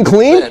everyone's coming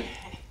clean? Man,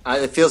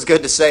 it feels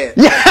good to say it.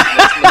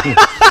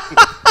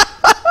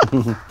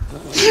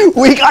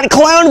 We got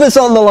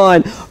Clownvis on the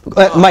line.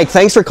 Mike,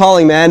 thanks for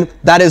calling, man.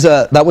 That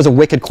was a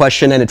wicked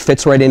question, and it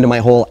fits right into my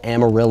whole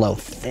Amarillo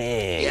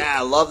thing. Yeah,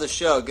 I love the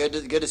show. Good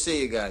to see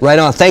you guys. Right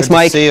on. Thanks, Good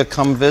Mike. to see you.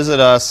 Come visit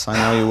us. I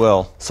know you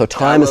will. So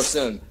time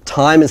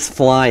is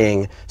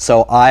flying.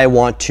 So I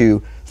want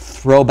to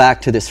throw back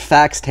to this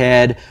Faxed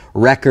Head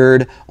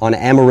record on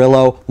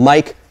Amarillo.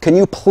 Mike, can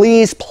you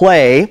please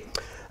play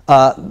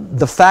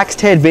the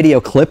Faxed Head video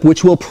clip,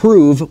 which will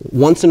prove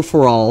once and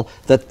for all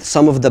that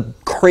some of the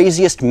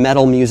craziest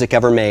metal music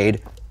ever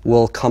made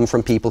will come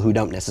from people who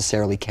don't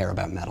necessarily care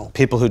about metal.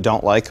 People who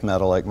don't like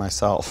metal, like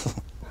myself.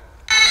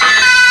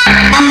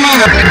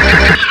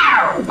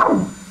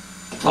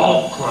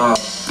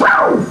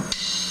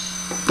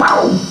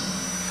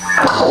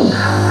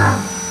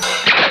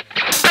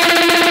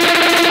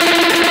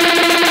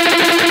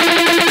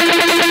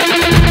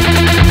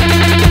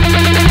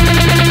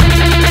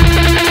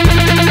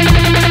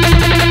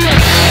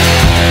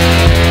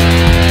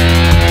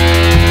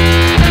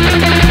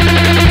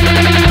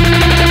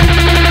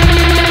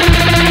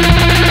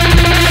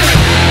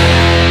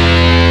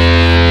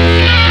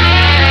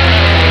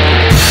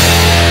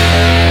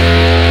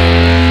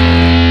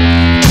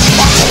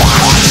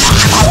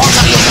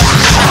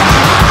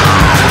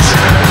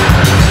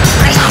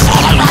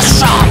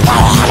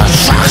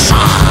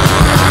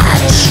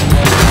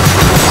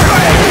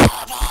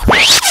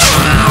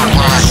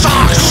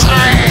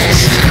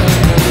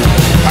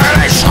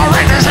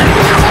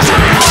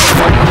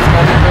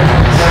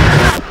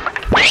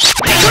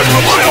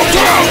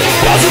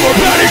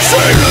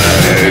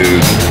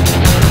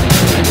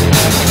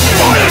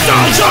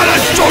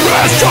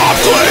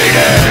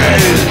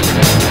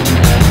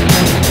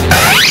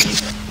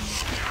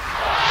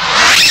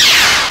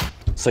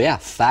 So yeah,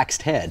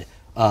 Faxed Head.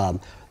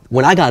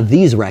 When I got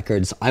these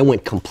records, I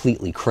went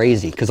completely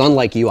crazy because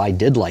unlike you, I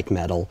did like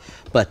metal,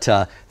 but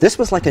this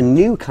was like a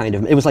new kind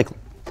of, it was like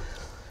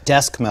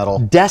desk metal.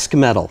 Desk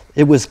metal.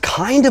 It was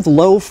kind of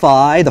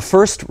lo-fi. The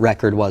first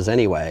record was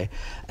anyway,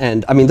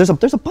 and I mean, there's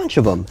a bunch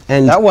of them.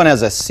 And that one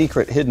has a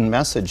secret hidden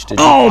message. Did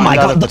you oh find my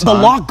out God, at the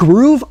Lock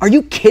Groove? Are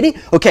you kidding?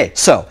 Okay,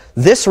 so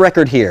this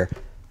record here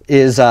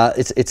is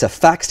it's a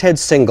Faxed Head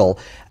single,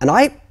 and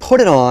I put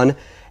it on,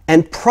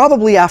 and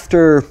probably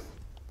after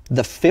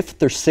the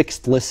 5th or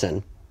 6th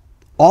listen,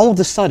 all of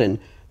a sudden,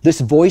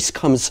 this voice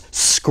comes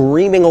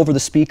screaming over the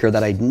speaker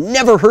that I'd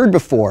never heard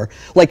before,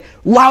 like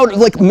loud,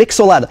 like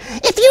mixo loud.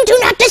 If you do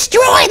not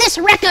destroy this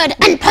record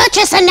and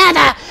purchase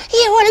another,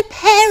 you will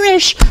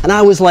perish. And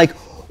I was like,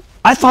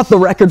 I thought the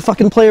record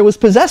fucking player was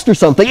possessed or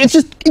something. It's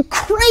just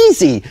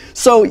crazy.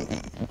 So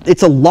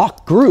it's a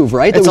Lock Groove,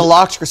 right? It's a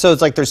Lock, so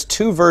it's like there's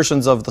 2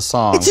 versions of the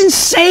song. It's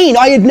insane.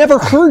 I had never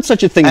heard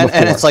such a thing before.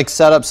 And it's like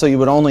set up so you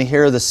would only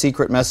hear the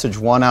secret message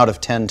 1 out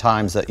of 10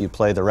 times that you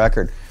play the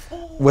record.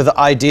 With the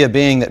idea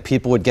being that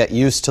people would get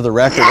used to the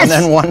record, yes! And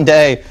then one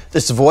day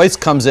this voice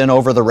comes in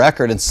over the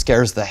record and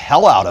scares the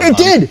hell out of them. It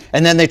did.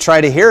 And then they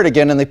try to hear it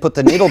again and they put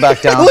the needle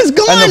back down. It was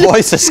gone. And the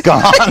voice is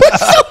gone.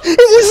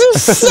 It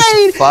was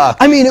insane. Fuck.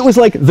 I mean, it was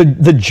like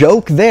the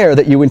joke there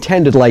that you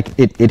intended, like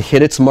it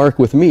hit its mark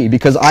with me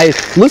because I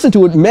listened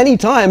to it many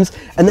times,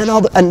 and then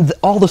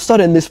all of a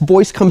sudden this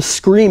voice comes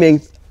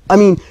screaming. I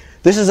mean,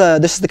 this is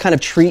the kind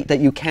of treat that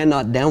you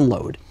cannot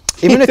download.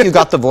 Even if you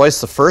got the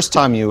voice the first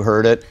time you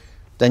heard it,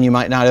 then you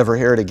might not ever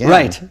hear it again.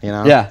 Right. You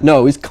know? Yeah.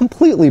 No, it was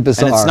completely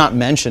bizarre. And it's not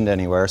mentioned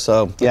anywhere.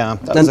 So yeah,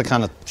 that was the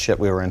kind of shit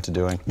we were into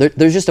doing.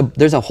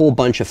 There's a whole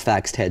bunch of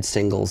Faxed Head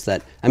singles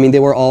that, I mean,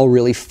 they were all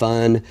really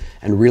fun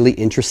and really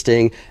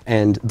interesting,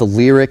 and the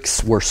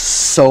lyrics were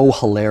so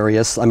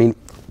hilarious. I mean,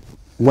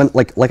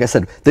 like I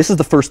said, this is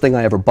the first thing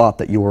I ever bought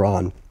that you were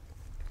on.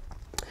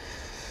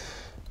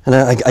 And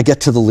I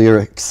get to the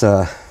lyrics.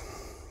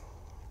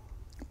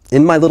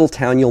 In my little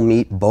town you'll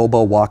meet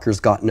Bobo Walker's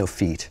got no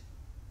feet.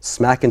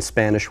 Smackin'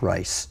 Spanish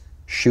rice.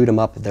 Shoot 'em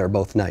up, they're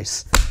both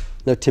nice.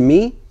 Now, to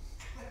me,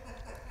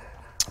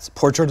 it's a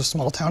portrait of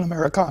small town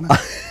Americana.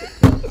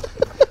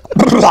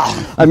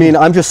 I mean,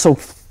 I'm just so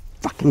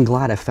fucking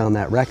glad I found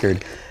that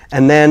record.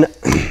 And then,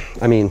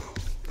 I mean,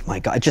 my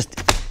God,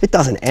 it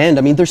doesn't end.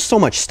 I mean, there's so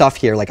much stuff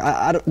here. Like,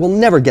 we'll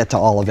never get to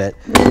all of it.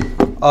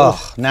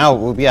 Oh,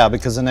 now, yeah,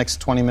 because the next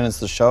 20 minutes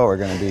of the show are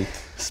going to be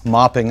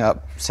mopping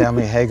up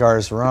Sammy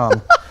Hagar's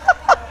rum.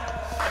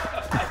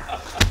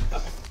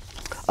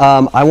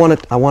 I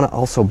want to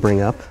also bring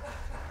up,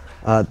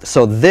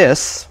 so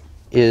this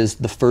is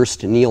the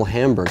first Neil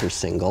Hamburger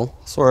single.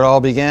 That's where it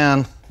all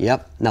began.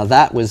 Yep. Now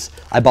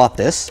I bought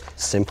this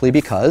simply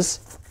because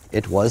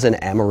it was an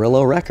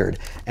Amarillo record.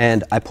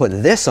 And I put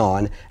this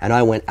on and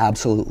I went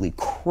absolutely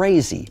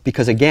crazy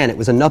because, again, it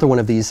was another one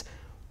of these,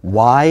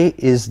 why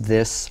is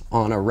this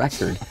on a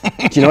record?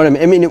 Do you know what I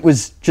mean? I mean, it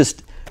was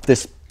just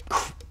this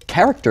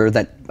character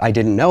that I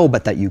didn't know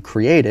but that you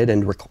created.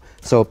 And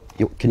so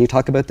can you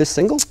talk about this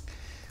single?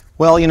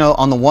 Well, you know,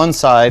 on the one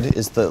side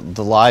is the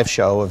live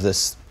show of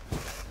this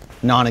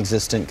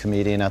non-existent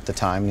comedian at the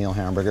time, Neil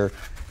Hamburger.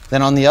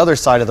 Then on the other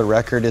side of the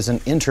record is an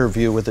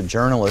interview with a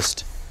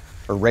journalist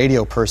or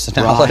radio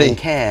personality,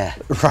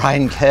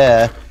 Ryan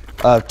Kerr,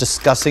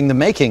 discussing the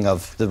making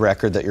of the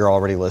record that you're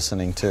already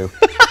listening to.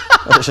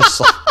 It's just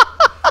like,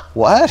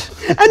 what?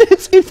 And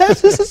this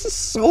is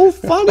so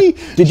funny.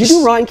 Did you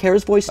do Ryan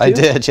Kerr's voice too? I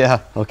did, yeah.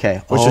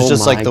 Okay. Which was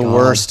just like the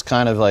worst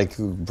kind of like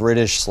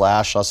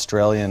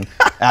British/Australian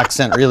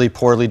accent, really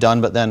poorly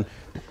done. But then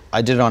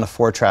I did it on a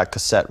 4-track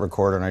cassette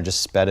recorder, and I just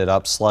sped it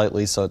up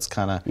slightly, so it's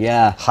kind of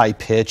high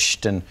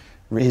pitched, and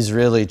he's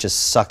really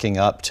just sucking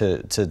up to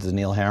the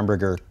Neil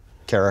Hamburger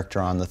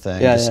character on the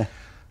thing. Yeah,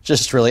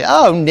 just really,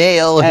 oh,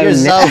 Neil, you're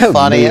so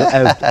funny.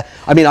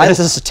 I mean, this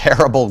is a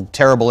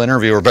terrible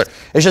interviewer, but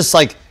it's just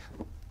like,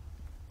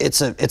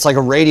 it's like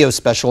a radio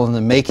special in the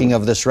making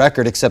of this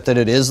record, except that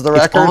it is the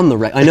record. It's on the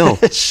record, I know.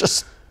 It's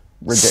just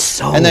ridiculous.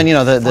 So and then, you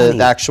know,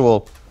 the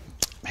actual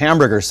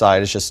Hamburger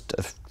side is just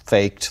a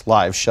faked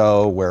live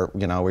show where,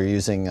 you know, we're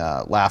using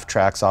laugh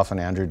tracks off an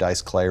Andrew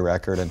Dice Clay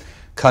record and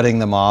cutting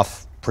them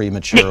off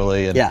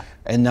prematurely, and Yeah.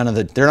 and none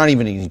of they're not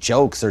even any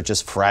jokes, they're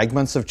just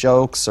fragments of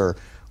jokes or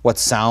what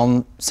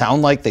sound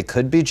like they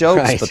could be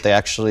jokes, Right. but they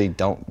actually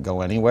don't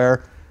go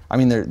anywhere. I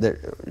mean,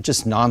 they're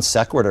just non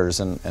sequiturs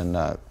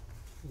and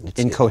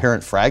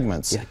incoherent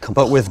fragments, Yeah,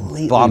 but with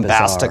completely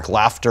bombastic bizarre.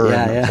 laughter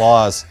Yeah, and yeah.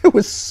 applause. It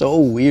was so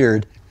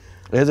weird.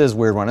 It is a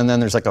weird one. And then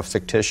there's like a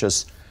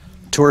fictitious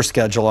tour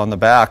schedule on the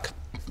back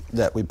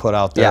that we put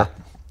out there.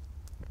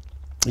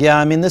 Yeah,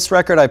 I mean, this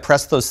record, I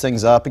pressed those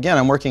things up. Again,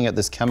 I'm working at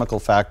this chemical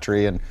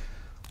factory and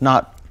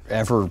not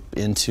ever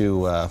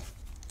into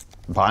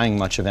buying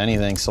much of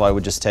anything, so I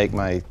would just take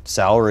my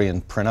salary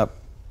and print up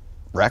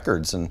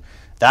records. And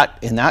that,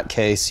 in that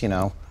case, you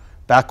know,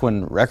 back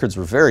when records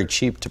were very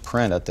cheap to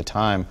print at the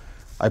time,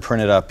 I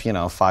printed up, you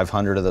know,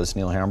 500 of those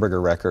Neil Hamburger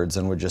records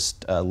and would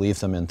just leave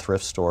them in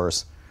thrift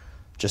stores,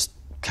 just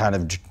kind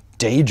of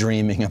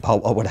daydreaming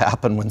about what would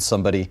happen when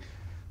somebody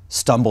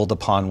stumbled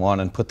upon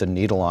one and put the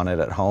needle on it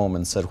at home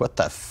and said, "What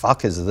the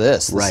fuck is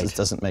this? Right. This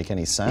doesn't make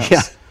any sense."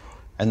 Yeah.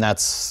 And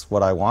that's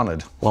what I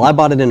wanted. Well, I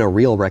bought it in a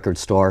real record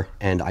store,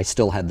 and I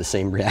still had the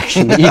same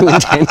reaction that you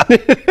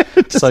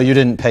intended. So you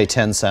didn't pay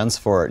 10 cents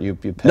for it. You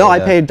paid, No, I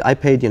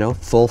paid, you know,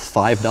 full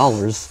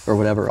 $5 or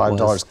whatever it was.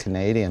 $5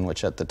 Canadian,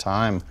 which at the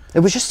time It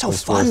was just so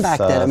was fun worth, back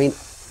then. I mean,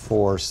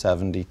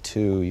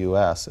 $4.72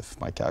 US, if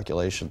my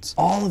calculations.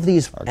 all of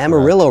these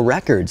Amarillo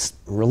records,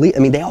 I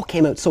mean, they all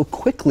came out so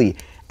quickly.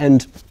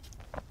 And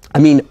I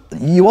mean,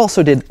 you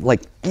also did,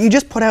 like, you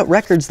just put out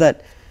records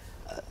that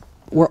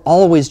were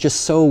always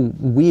just so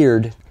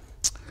weird.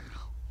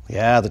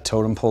 Yeah, the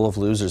totem pole of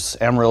losers,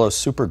 Amarillo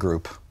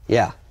supergroup.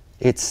 Yeah,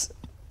 it's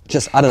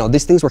just, I don't know,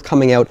 these things were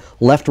coming out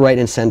left, right,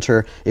 and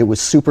center. It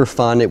was super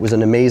fun. It was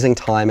an amazing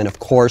time. And of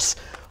course,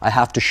 I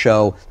have to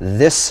show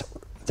this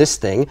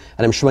thing,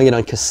 and I'm showing it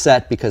on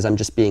cassette because I'm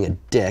just being a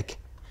dick,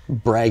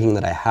 bragging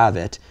that I have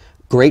it.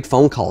 Great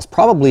phone calls.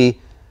 Probably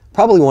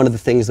one of the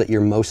things that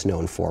you're most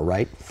known for,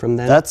 right? From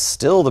then. That's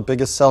still the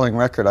biggest selling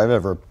record I've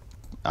ever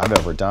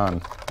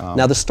done.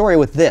 Now the story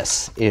with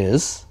this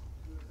is,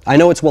 I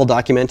know it's well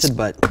documented,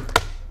 but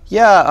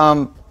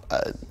Yeah,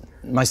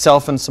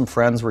 myself and some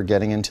friends were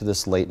getting into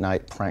this late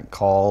night prank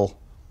call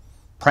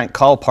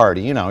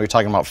party. You know, you're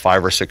talking about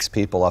 5 or 6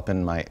 people up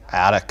in my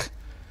attic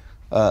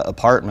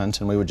apartment,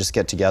 and we would just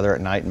get together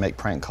at night and make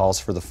prank calls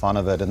for the fun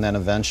of it. And then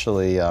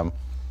eventually,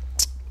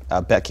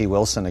 Becky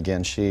Wilson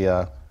again, she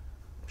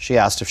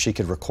asked if she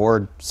could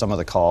record some of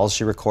the calls.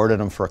 She recorded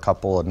them for a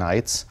couple of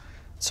nights,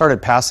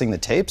 started passing the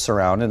tapes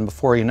around, and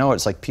before you know it,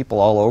 it's like people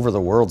all over the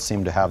world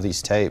seem to have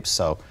these tapes.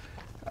 So,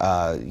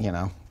 you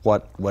know,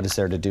 what is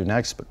there to do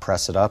next but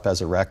press it up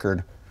as a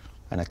record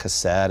and a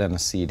cassette and a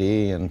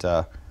CD and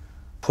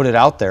put it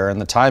out there.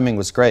 And the timing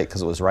was great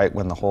because it was right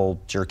when the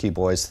whole Jerky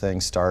Boys thing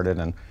started,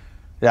 and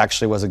it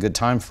actually was a good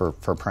time for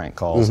prank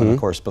calls. And of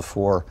course,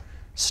 before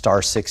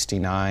Star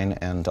 69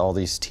 and all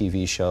these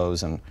TV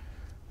shows and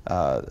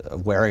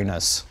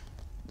wariness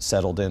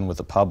settled in with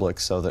the public,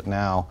 so that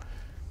now,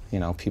 you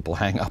know, people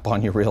hang up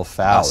on you real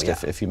fast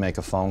if you make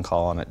a phone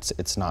call and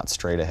it's not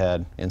straight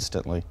ahead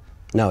instantly.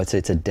 no, it's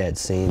a dead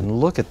scene. And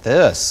look at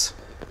this.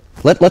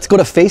 Let's go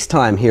to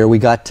FaceTime here. We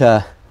got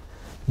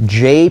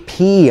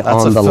JP That's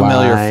on the a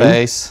familiar line.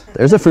 face.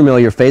 There's a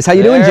familiar face. How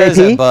you doing, There's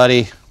JP? it,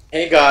 buddy.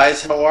 Hey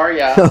guys, how are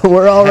ya?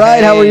 We're all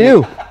right. How are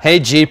you? Hey,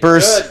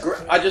 Jeepers. Good.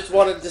 I just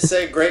wanted to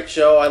say, great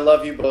show. I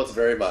love you both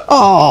very much.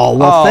 Oh,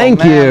 well, Oh, thank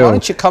man, you. Why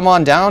don't you come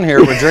on down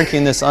here? We're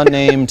drinking this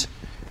unnamed,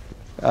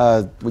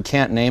 we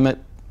can't name it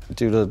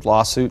due to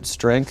lawsuits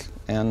drink,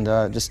 and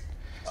just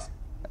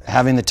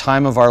having the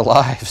time of our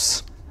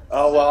lives.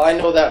 Oh, well, I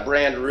know that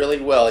brand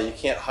really well. You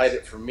can't hide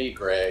it from me,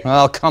 Greg.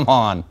 Well, come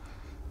on.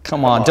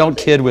 Come on, don't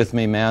kid with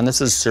me, man.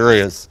 This is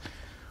serious.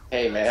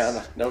 Hey,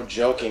 man, no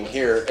joking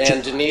here.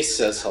 And Denise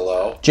says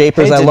hello.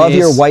 Japers, Hey, I love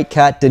your Denise. white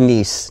cat,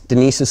 Denise.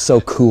 Denise is so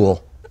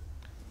cool.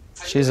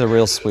 She's a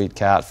real sweet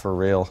cat, for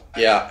real.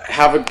 Yeah,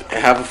 have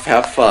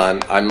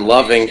fun. I'm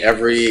loving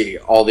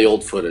all the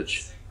old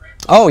footage.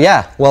 Oh,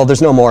 yeah. Well,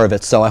 there's no more of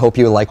it, so I hope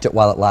you liked it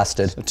while it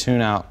lasted. So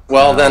tune out.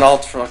 Well, then I'll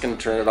fucking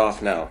turn it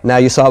off now. Now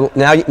you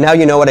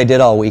know what I did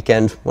all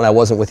weekend when I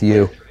wasn't with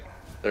you.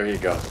 There you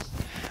go.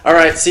 All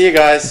right, see you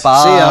guys.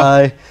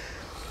 Bye.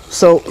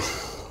 So,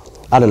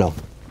 I don't know.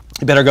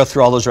 You better go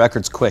through all those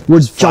records quick. We're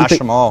Just flash jumping.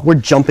 them all. We're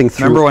jumping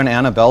through. Remember when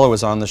Annabella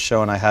was on the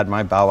show and I had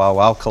my Bow Wow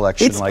Wow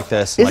collection It's- like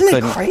this? isn't it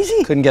couldn't,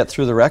 crazy? Couldn't get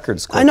through the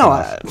records quick I know.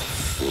 enough.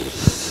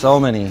 So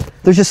many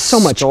There's just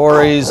so much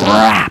stories.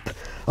 crap.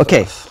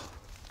 Okay.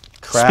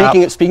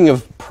 Crap. Speaking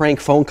of prank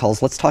phone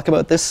calls, let's talk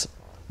about this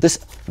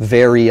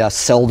very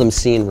seldom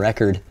seen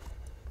record.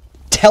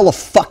 Tell a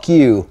Fuck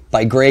You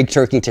by Gregg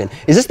Turkington.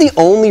 Is this the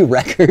only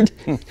record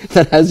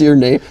that has your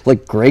name?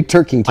 Like Gregg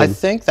Turkington? I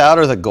think that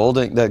or the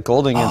Golding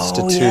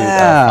Institute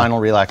yeah. Final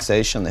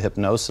Relaxation, the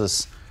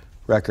hypnosis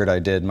record I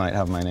did might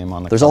have my name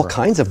on the There's cover. all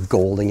kinds of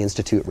Golding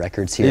Institute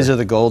records here. These are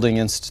the Golding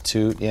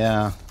Institute,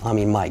 yeah. I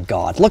mean, my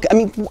God. Look, I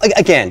mean,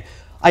 again,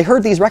 I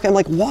heard these records. I'm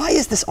like, why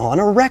is this on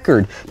a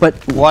record? But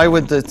why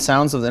would the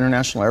sounds of the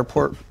International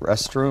Airport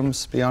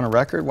restrooms be on a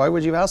record? Why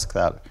would you ask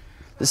that?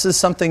 This is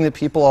something that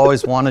people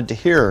always wanted to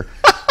hear.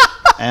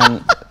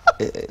 And,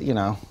 you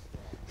know,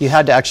 you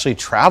had to actually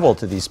travel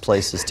to these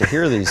places to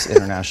hear these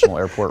International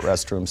Airport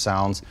restroom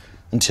sounds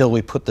until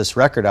we put this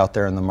record out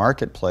there in the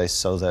marketplace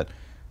so that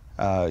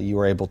you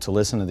were able to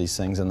listen to these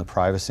things in the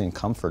privacy and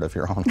comfort of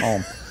your own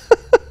home.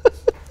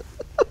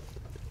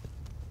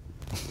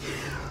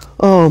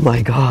 oh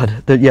my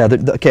God!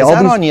 Okay, is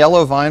that on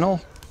yellow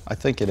vinyl? I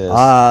think it is.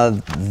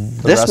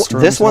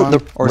 This one,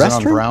 or is it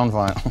on brown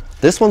vinyl?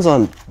 This one's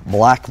on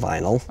black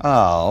vinyl.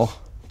 Oh,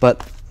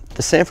 but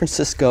the San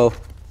Francisco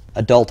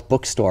Adult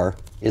Bookstore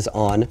is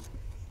on.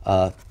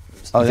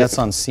 That's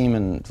on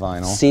Seaman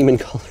vinyl. Seaman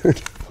colored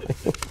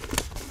vinyl.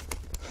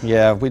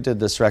 Yeah, we did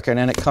this record,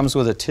 and it comes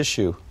with a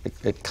tissue.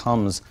 It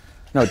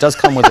does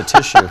come with a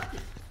tissue.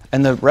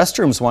 And the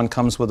restrooms one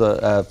comes with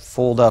a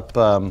fold-up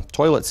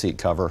toilet seat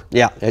cover.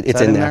 Yeah, it's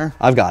in there.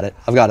 I've got it.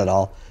 I've got it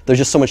all. There's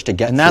just so much to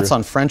get And through. that's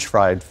on French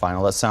fried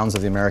vinyl. That sounds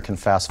of the American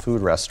fast food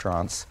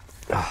restaurants.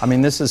 I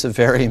mean, this is a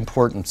very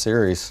important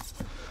series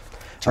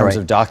in terms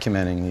of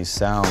documenting these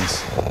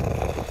sounds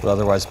that would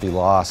otherwise be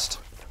lost.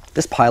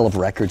 This pile of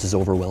records is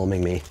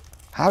overwhelming me.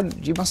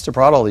 You must have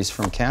brought all these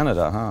from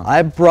Canada, huh?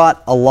 I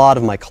brought a lot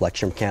of my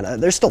collection from Canada.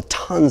 There's still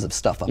tons of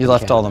stuff up You in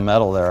left Canada. all the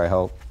metal there, I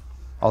hope.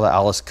 All the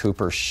Alice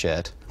Cooper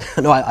shit.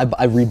 No, I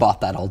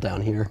rebought that all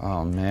down here.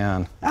 Oh,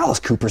 man.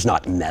 Alice Cooper's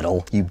not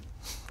metal, you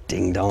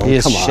ding-dong. He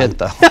is Come on. shit,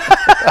 though.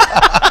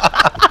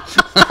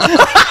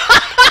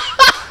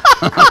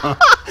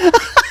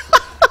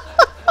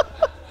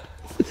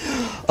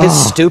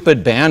 His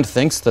stupid band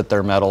thinks that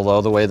they're metal,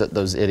 though, the way that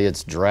those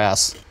idiots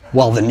dress.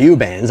 Well, the new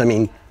bands, I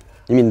mean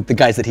the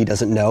guys that he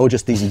doesn't know,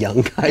 just these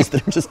young guys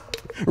that are just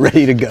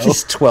ready to go.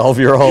 These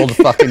 12-year-old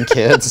fucking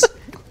kids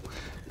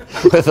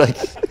with like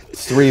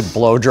 3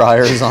 blow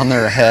dryers on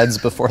their heads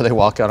before they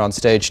walk out on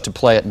stage to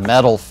play at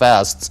metal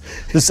fests.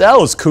 This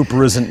Alice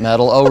Cooper isn't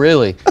metal. Oh,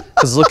 really?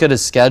 Because look at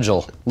his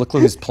schedule. Look who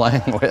he's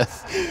playing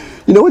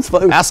with. You know what's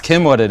funny? Ask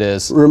him what it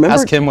is. Remember,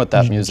 ask him what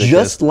that music is.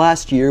 Just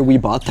last year, we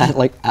bought that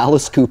like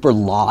Alice Cooper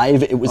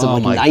live. It was in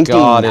like my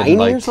 1990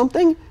 God, or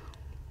something.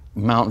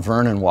 Mount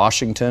Vernon,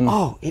 Washington.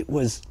 Oh, it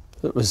was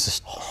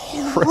just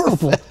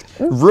horrible.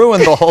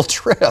 Ruined the whole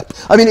trip.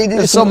 I mean, it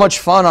was so much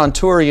fun on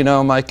tour, you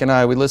know, Mike and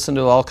I. We listened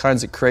to all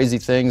kinds of crazy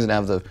things and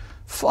have the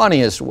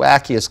funniest,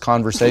 wackiest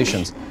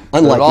conversations.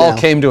 Unlike it all now.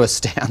 came to a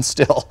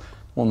standstill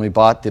when we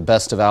bought the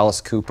Best of Alice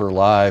Cooper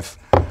live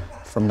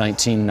from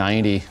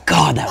 1990.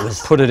 God, that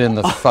was... Put it in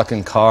the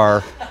fucking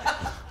car.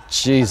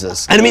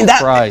 Jesus And I mean,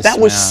 Christ, that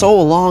was man.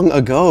 so long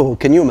ago.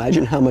 Can you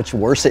imagine how much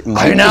worse it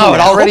might be? I know, it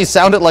now? already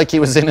sounded like he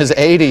was in his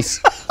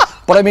 80s.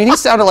 But I mean, he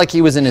sounded like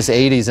he was in his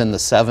 80s and the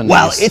 70s.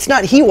 Well, it's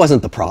not, he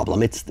wasn't the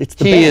problem. It's the band.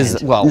 He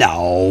is, well,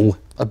 no.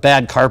 A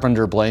bad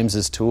carpenter blames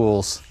his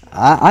tools.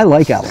 I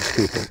like Alice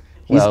Cooper.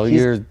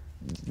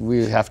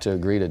 We have to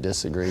agree to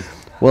disagree.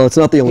 Well, it's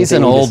not the only He's thing.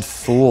 an old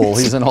fool.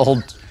 He's an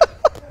old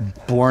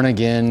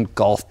born-again,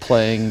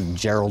 golf-playing,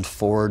 Gerald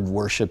Ford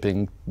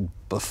worshipping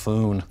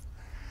buffoon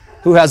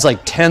who has like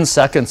 10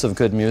 seconds of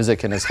good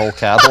music in his whole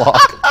catalog.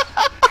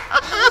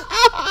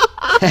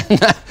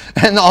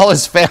 and all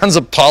his fans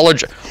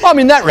apologize. Well, I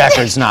mean, that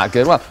record's not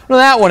good. Well, no,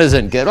 that one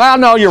isn't good. Well,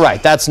 no, you're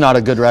right. That's not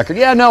a good record.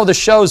 Yeah, no, the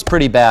show's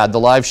pretty bad. The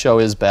live show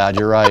is bad.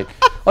 You're right.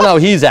 Well, no,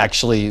 he's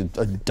actually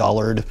a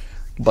dullard.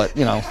 But,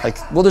 you know, like,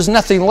 well, there's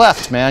nothing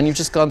left, man. You've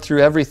just gone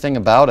through everything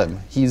about him.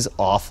 He's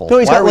awful. No,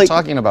 Why are we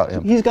talking about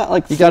him? He's got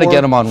like you got to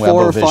get him on 4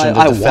 or Webovision 5. to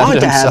I defend want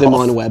to have him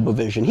himself. on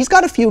Webovision. He's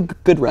got a few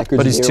good records.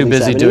 But in he's the too early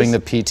busy 70s. doing the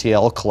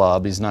PTL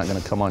club. He's not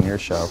going to come on your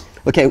show.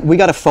 Okay, we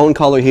got a phone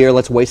caller here.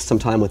 Let's waste some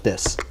time with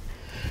this.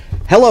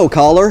 Hello,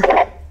 caller.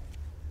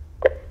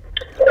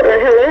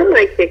 Hello,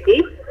 Mike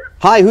Dickey.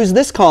 Hi, who's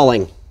this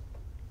calling?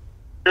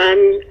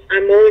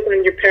 I'm always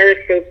on your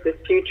periscopes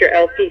with future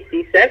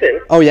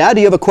LPC7. Oh yeah,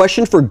 do you have a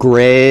question for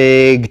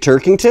Gregg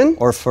Turkington?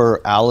 Or for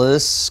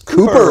Alice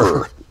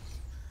Cooper?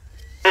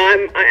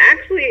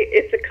 Actually,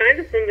 it's a kind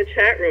of from the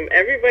chat room.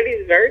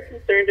 Everybody's very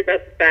concerned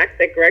about the fact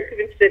that Greg's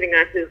been sitting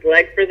on his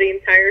leg for the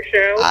entire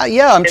show.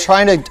 Yeah,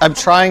 I'm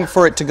trying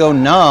for it to go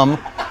numb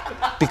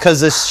because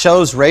this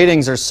show's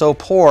ratings are so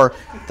poor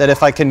that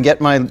if I can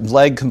get my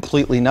leg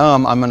completely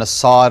numb, I'm going to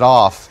saw it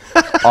off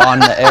on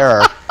the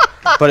air.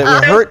 But it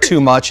would hurt too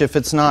much if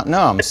it's not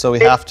numb, so we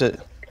have to...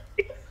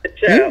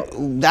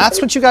 That's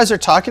what you guys are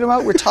talking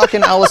about? We're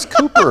talking Alice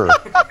Cooper.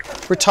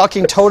 We're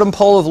talking totem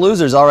pole of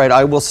losers. All right,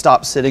 I will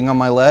stop sitting on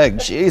my leg.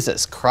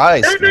 Jesus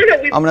Christ. No,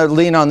 I'm going to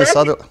lean on this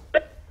other...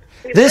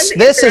 This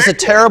is a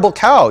terrible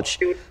couch.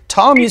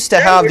 Tom used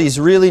to have these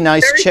really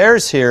nice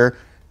chairs here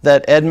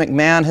that Ed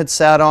McMahon had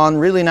sat on,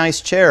 really nice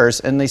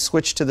chairs, and they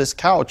switched to this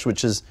couch,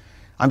 which is...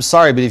 I'm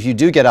sorry, but if you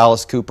do get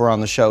Alice Cooper on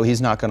the show,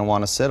 he's not going to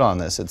want to sit on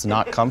this. It's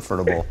not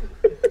comfortable.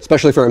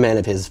 Especially for a man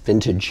of his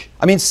vintage.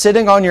 I mean,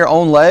 sitting on your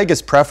own leg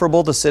is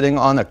preferable to sitting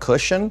on a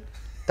cushion.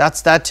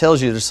 That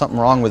tells you there's something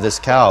wrong with this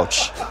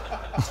couch.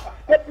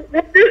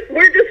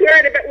 We're just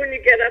worried about when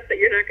you get up that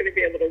you're not going to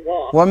be able to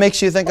walk. What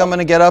makes you think I'm going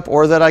to get up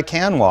or that I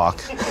can walk?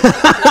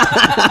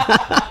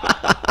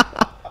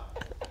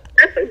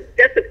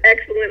 That's an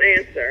excellent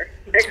answer.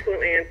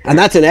 Excellent answer. And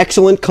that's an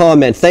excellent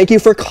comment. Thank you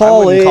for I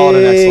calling. wouldn't call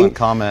it an excellent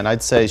comment.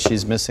 I'd say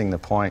she's missing the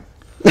point.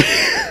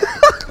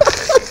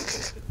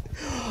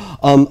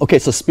 Okay,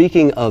 so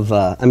speaking of,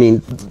 I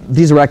mean,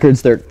 these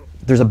records,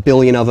 there's a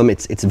billion of them.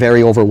 It's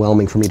very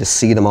overwhelming for me to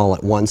see them all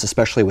at once,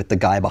 especially with the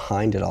guy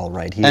behind it all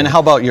right here. And how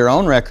about your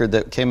own record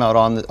that came out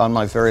on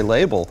my very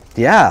label?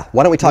 Yeah,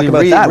 why don't we talk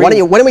about that? Why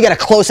don't we get a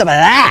close-up of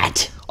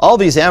that? All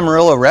these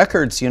Amarillo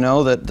records, you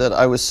know, that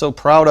I was so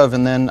proud of,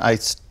 and then I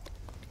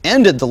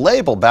ended the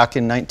label back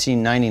in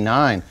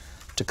 1999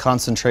 to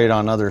concentrate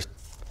on other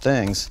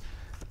things.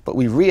 But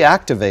we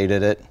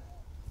reactivated it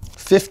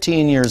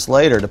 15 years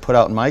later to put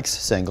out Mike's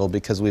single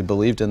because we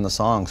believed in the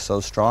song so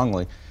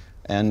strongly.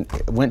 And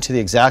went to the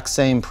exact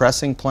same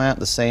pressing plant,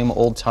 the same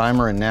old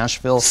timer in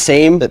Nashville.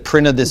 Same. That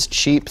printed this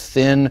cheap,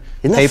 thin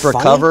Isn't that paper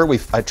funny? cover.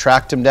 I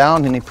tracked him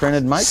down and he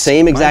printed Mike's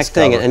Same exact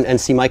thing. cover.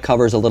 And see, my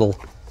cover's a little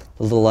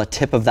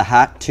tip of the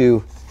hat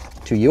to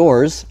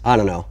yours. I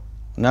don't know.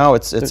 No,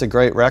 it's a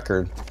great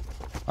record.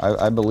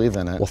 I believe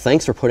in it. Well,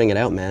 thanks for putting it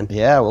out, man.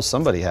 Yeah, well,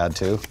 somebody had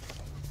to.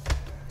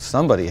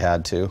 Somebody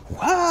had to.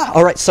 Wow.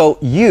 All right, so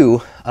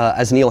you,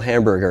 as Neil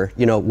Hamburger,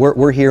 you know,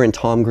 we're here in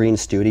Tom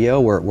Green's studio.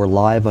 We're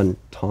live on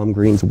Tom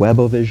Green's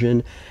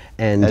Webovision.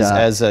 And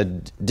as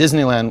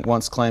Disneyland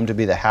once claimed to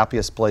be the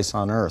happiest place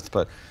on earth,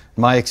 but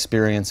my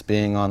experience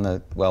being on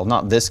the, well,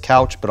 not this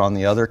couch, but on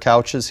the other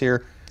couches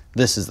here,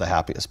 this is the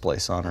happiest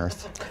place on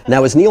earth.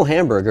 Now, as Neil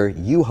Hamburger,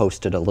 you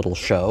hosted a little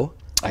show.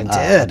 I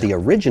did. The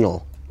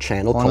original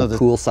channel One called of the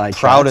Poolside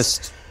proudest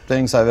Chats.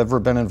 things I've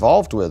ever been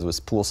involved with was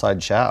Poolside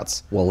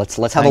Chats. Well, let's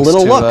have a Thanks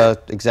little to,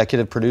 look.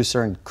 Executive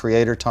producer and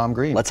creator Tom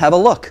Green. Let's have a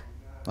look.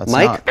 Let's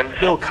Mike? not.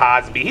 Bill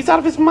Cosby, he's out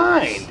of his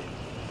mind.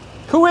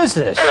 Who is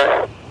this?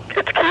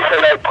 It's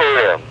Keith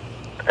Pulliam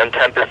and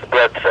Tempest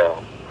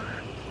Bledsoe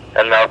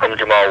and Malcolm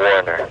Jamal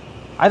Warner.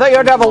 I thought you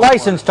had to have a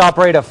license to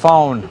operate a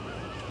phone.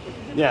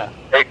 Yeah.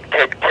 Take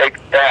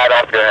the hat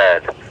off your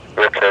head,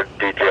 Richard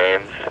D.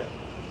 James.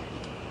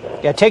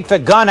 Yeah, take the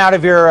gun out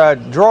of your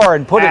drawer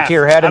and put it to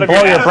your head and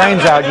blow your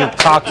brains out, you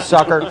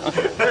cocksucker.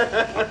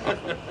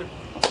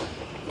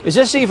 Is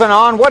this even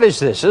on? What is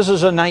this? This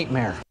is a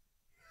nightmare.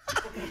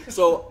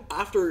 So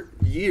after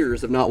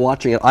years of not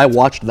watching it, I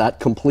watched that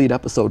complete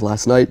episode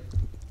last night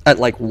at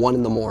like 1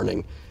 in the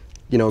morning,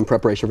 you know, in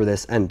preparation for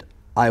this, and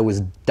I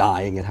was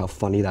dying at how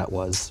funny that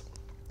was.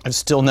 I've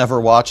still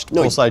never watched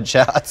Poolside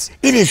Chats.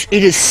 It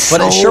is so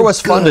But it sure was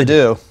fun to good.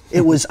 do.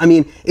 It was, I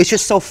mean, it's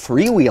just so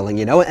freewheeling,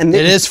 you know? And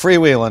It is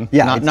freewheeling.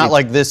 Yeah, Not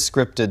like this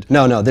scripted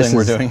this thing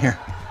we're is- doing here.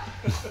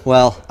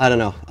 Well, I don't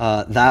know.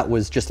 That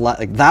was just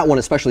like that one,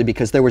 especially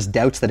because there was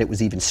doubts that it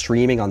was even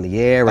streaming on the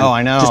air. And Oh,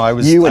 I know.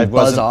 just you and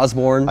Buzz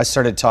Osborne. I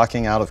started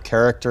talking out of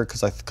character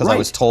because I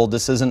was told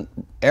this isn't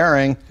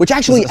airing. Which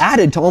actually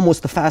added to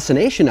almost the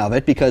fascination of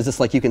it because it's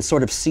like you can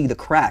sort of see the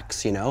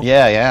cracks, you know?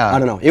 Yeah, yeah. I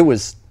don't know. It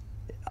was,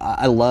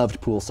 I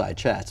loved Poolside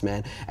Chats,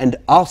 man. And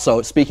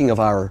also, speaking of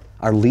our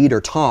leader,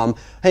 Tom,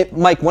 hey,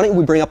 Mike, why don't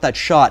we bring up that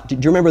shot? Do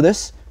you remember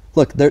this?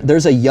 Look,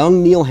 there's a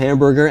young Neil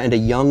Hamburger and a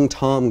young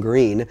Tom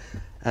Green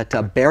at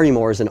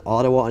Barrymore's in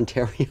Ottawa,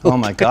 Ontario. Oh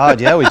my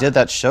God, yeah, we did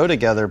that show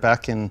together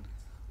back in,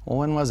 well,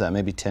 when was that?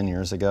 Maybe 10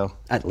 years ago.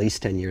 At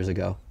least 10 years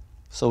ago.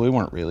 So we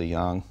weren't really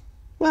young.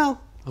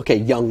 Well, okay,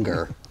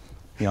 younger.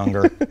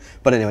 Younger.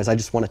 But anyways, I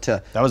just wanted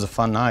to... That was a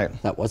fun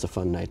night. That was a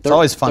fun night. It's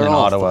always fun in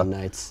all Ottawa. Fun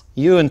nights.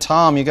 You and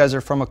Tom, you guys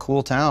are from a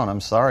cool town. I'm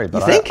sorry,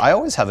 but You think? I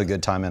always have a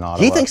good time in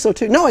Ottawa. He thinks so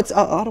too. No, it's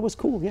Ottawa's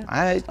cool. Yeah.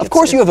 Of it's-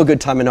 course, you have a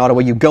good time in Ottawa.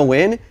 You go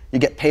in, you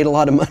get paid a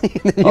lot of money,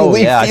 and then you Oh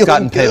leave yeah, I've feeling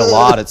gotten paid a good.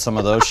 lot at some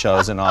of those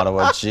shows in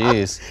Ottawa.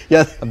 Jeez.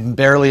 Yeah.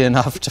 Barely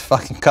enough to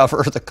fucking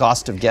cover the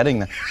cost of getting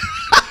there.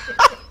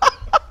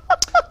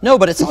 No,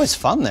 but it's always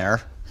fun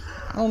there.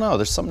 I don't know.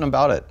 There's something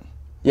about it.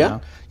 Yeah.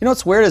 You know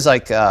what's weird is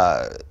like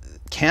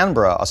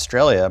Canberra,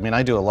 Australia. I mean,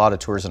 I do a lot of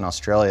tours in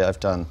Australia. I've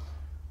done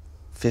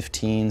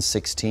 15,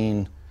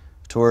 16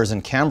 tours,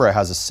 and Canberra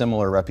has a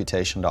similar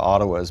reputation to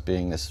Ottawa as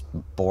being this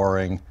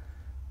boring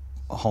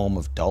home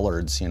of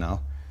dullards, you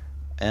know.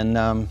 And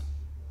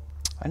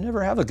I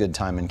never have a good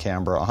time in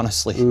Canberra,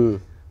 honestly.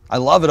 I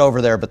love it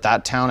over there, but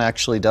that town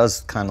actually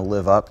does kind of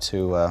live up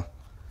to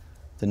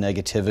the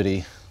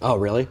negativity. Oh,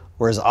 really?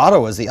 Whereas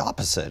Ottawa is the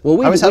opposite. Well,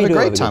 I always have a do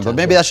great good time, but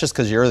maybe that's just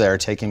because you're there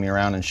taking me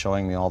around and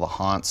showing me all the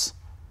haunts,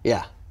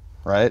 Yeah.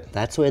 right?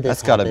 That's where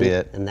That's got to be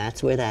it. And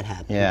that's where that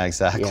happened. Yeah,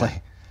 exactly. Yeah.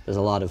 There's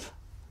a lot of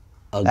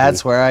ugly.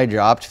 That's where I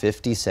dropped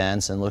 50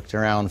 cents and looked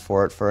around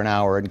for it for an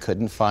hour and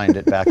couldn't find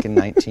it back in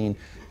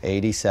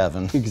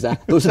 1987.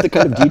 Exactly. Those are the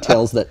kind of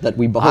details that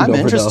we bond I'm over.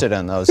 interested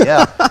in those,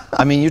 yeah.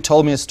 I mean, you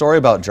told me a story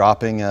about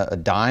dropping a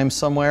dime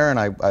somewhere, and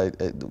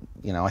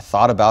I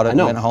thought about it and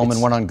went home and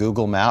went on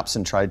Google Maps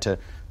and tried to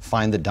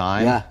find the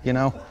dime, Yeah. you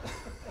know?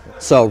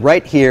 So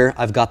right here,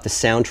 I've got the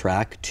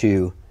soundtrack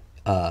to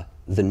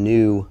the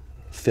new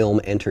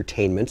film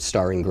Entertainment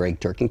starring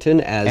Gregg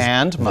Turkington as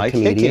And the Mike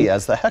comedian. Hickey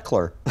as the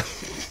heckler.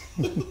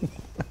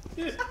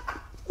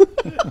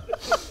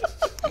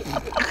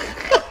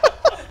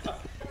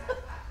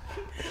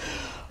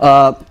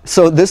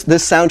 So this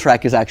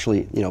soundtrack is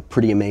actually, you know,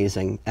 pretty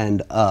amazing,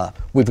 and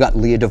we've got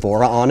Leah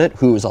Devora on it,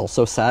 who is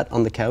also sat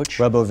on the couch.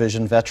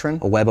 Webovision veteran.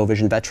 A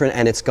Webovision veteran,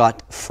 and it's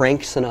got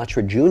Frank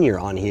Sinatra Jr.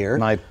 on here.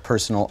 My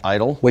personal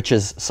idol. Which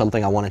is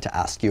something I wanted to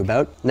ask you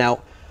about.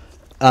 Now,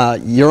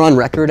 you're on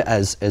record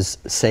as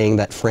saying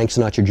that Frank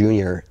Sinatra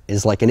Jr.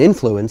 is like an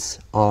influence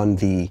on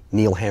the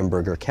Neil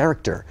Hamburger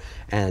character,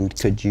 and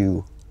could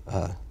you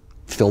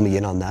fill me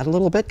in on that a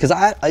little bit? Because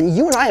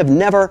you and I have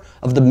never,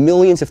 of the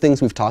millions of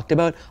things we've talked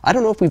about, I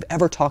don't know if we've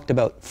ever talked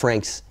about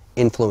Frank's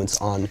influence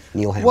on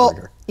Neil Hamburger.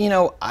 Well, you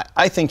know,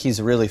 I think he's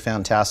a really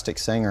fantastic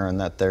singer, and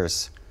that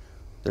there's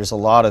a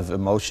lot of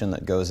emotion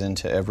that goes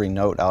into every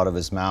note out of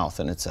his mouth,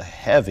 and it's a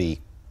heavy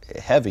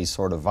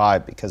sort of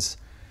vibe, because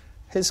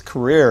his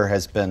career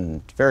has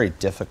been very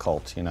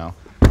difficult, you know,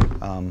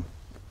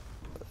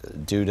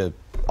 due to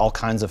all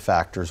kinds of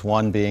factors.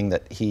 One being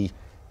that he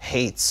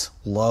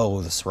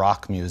loathes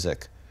rock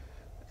music,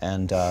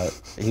 and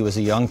he was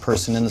a young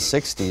person in the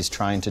 60s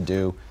trying to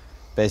do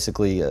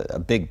basically a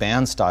big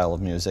band style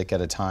of music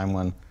at a time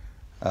when,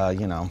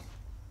 you know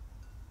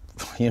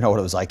what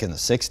it was like in the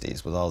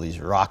 60s with all these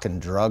rock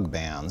and drug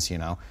bands, you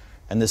know,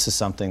 and this is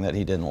something that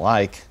he didn't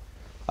like.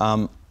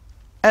 And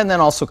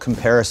then also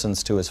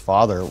comparisons to his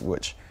father,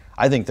 which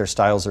I think their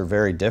styles are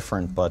very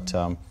different, but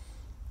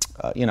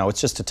you know, it's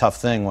just a tough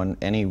thing when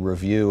any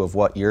review of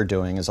what you're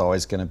doing is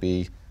always going to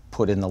be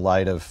put in the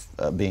light of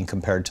being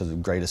compared to the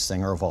greatest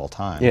singer of all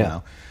time. Yeah. You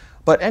know?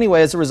 But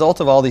anyway, as a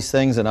result of all these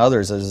things and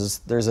others,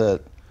 there's an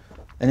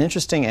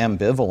interesting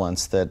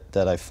ambivalence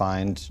that I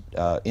find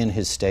in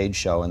his stage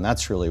show, and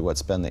that's really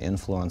what's been the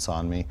influence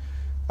on me.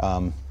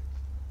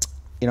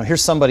 You know,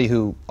 here's somebody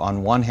who,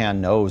 on one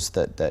hand, knows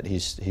that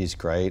he's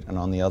great, and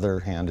on the other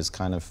hand, is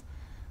kind of,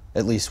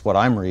 at least what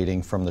I'm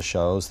reading from the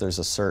shows, there's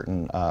a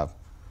certain,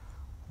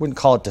 wouldn't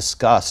call it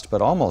disgust, but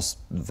almost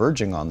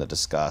verging on the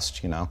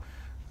disgust. You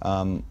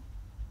know.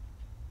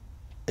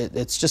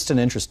 It's just an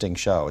interesting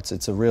show.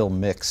 It's a real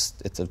mix.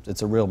 It's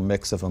a real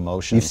mix of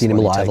emotions. You've seen him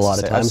live a lot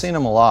of times. I've seen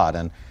him a lot,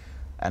 and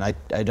I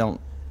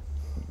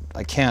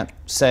can't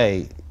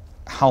say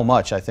how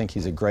much I think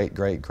he's a great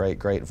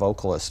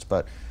vocalist.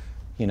 But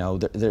you know,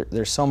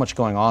 there's so much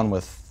going on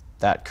with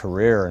that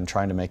career and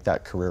trying to make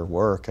that career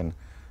work, and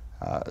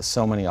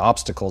so many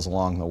obstacles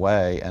along the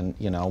way. And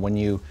you know, when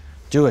you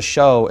do a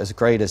show as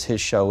great as his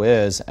show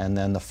is, and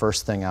then the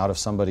first thing out of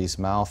somebody's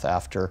mouth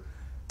after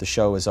the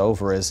show is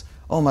over is,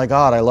 "Oh my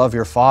God, I love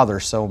your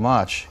father so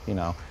much," you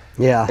know.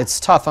 Yeah. It's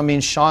tough. I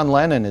mean, Sean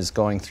Lennon is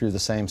going through the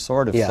same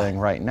sort of Yeah. thing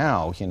right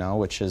now, you know,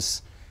 which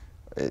is,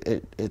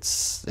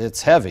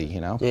 it's heavy, you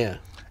know. Yeah.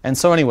 And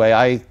so anyway,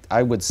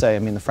 I would say, I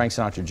mean, the Frank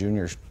Sinatra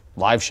Jr.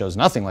 live show is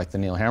nothing like the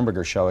Neil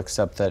Hamburger show,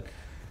 except that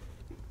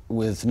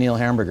with Neil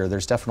Hamburger,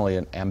 there's definitely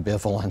an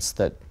ambivalence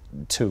that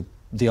to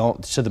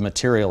the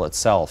material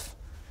itself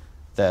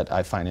that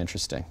I find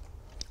interesting.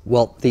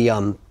 Well,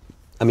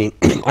 I mean,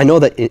 I know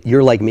that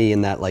you're like me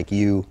in that, like,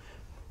 you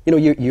know,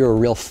 you're a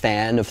real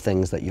fan of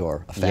things that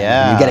you're a fan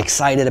of. You get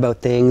excited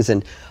about things,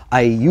 and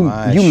you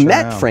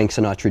met Frank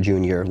Sinatra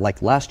Jr.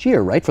 like last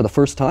year, right, for the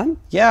first time?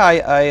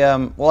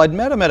 Yeah, well, I'd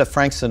met him at a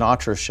Frank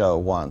Sinatra show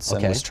once,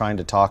 Okay. and was trying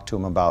to talk to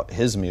him about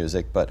his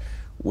music, but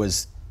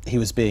he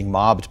was being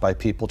mobbed by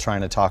people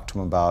trying to talk to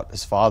him about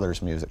his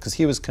father's music, because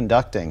he was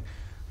conducting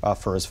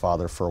for his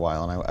father for a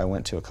while, and I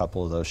went to a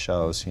couple of those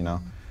shows, you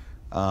know.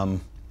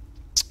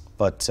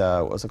 But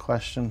what was the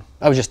question?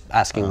 I was just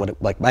asking what it,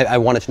 like, I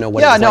wanted to know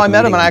what it Yeah, was no, like I met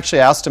him meeting and I actually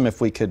asked him if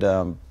we could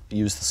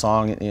use the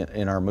song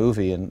in our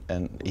movie,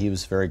 and he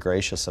was very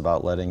gracious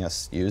about letting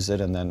us use it,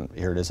 and then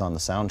here it is on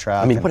the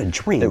soundtrack. I mean, what a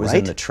dream, It was right?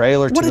 in the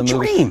trailer to the movie.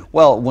 What a dream!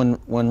 Well,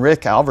 when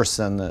Rick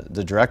Alverson,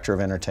 the director of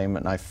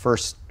entertainment, and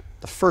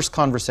the first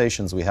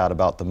conversations we had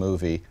about the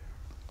movie,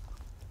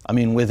 I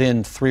mean,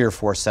 within 3 or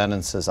 4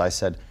 sentences, I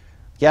said,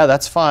 yeah,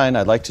 that's fine,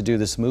 I'd like to do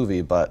this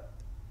movie, but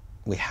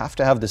we have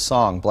to have the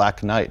song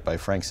Black Knight by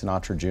Frank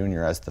Sinatra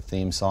Jr. as the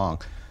theme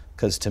song,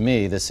 because to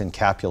me this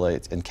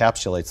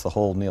encapsulates the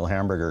whole Neil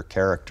Hamburger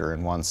character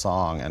in one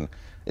song, and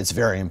it's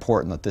very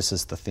important that this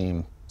is the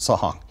theme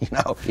song, you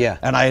know. Yeah.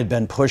 And I had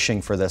been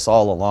pushing for this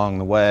all along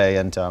the way,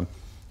 and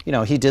you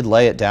know, he did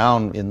lay it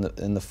down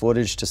in the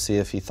footage to see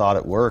if he thought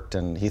it worked,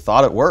 and he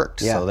thought it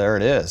worked. Yeah. So there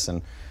it is.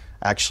 And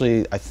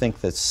actually, I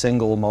think the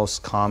single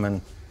most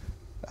common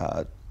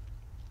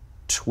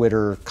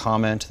Twitter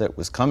comment that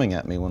was coming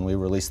at me when we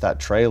released that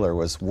trailer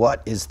was,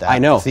 "What is that I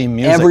know. theme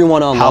music?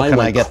 Everyone online How can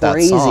went I get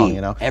crazy. that song?" You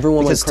know,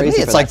 Everyone went because crazy to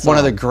me, for it's like that one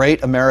of the song.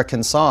 great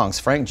American songs.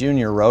 Frank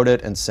Jr. wrote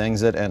it and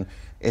sings it, and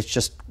it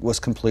just was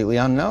completely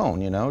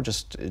unknown. You know,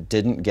 just it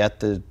didn't get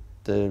the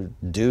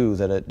due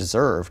that it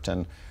deserved.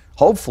 And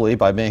hopefully,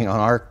 by being on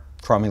our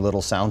crummy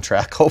little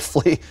soundtrack,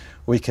 hopefully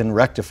we can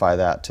rectify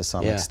that to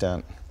some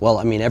extent. Well,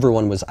 I mean,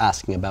 everyone was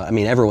asking about. I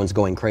mean, everyone's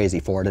going crazy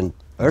for it, and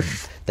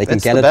they can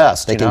It's get the it.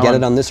 best, They you can know, get it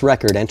and- on this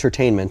record,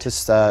 Entertainment.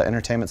 Just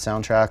entertainment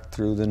soundtrack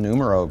through the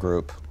Numero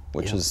group,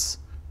 which is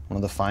one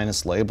of the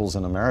finest labels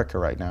in America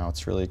right now.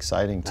 It's really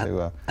exciting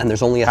to and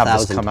there's only have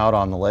 1,000 this come out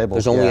on the label.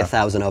 There's only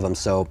 1,000 of them,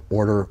 so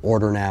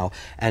order now.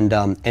 And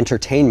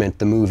Entertainment,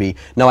 the movie.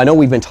 Now I know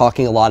we've been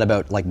talking a lot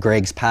about like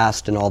Gregg's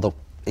past and all the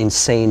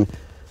insane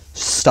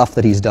stuff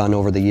that he's done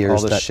over the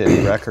years. All the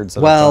shitty records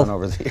that well, I've done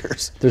over the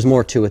years. There's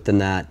more to it than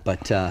that,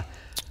 but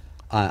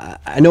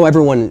I know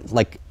everyone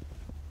like.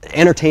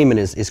 Entertainment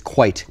is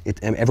quite,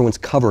 everyone's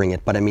covering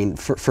it, but I mean,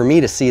 for me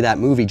to see that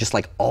movie just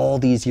like all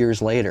these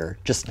years later,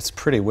 just... It's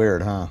pretty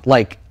weird, huh?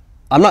 Like,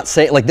 I'm not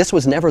saying, like, this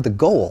was never the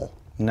goal.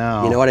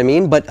 No. You know what I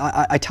mean? But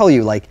I tell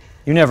you, like...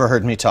 You never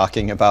heard me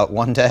talking about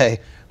one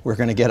day we're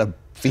going to get a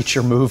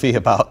feature movie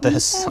about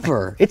this.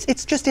 Never.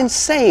 It's just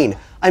insane.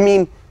 I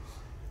mean,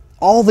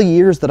 all the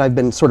years that I've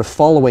been sort of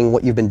following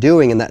what you've been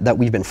doing and that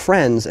we've been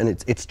friends,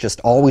 and it's just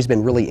always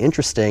been really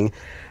interesting.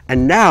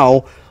 And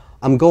now...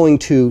 I'm going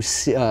to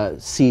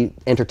see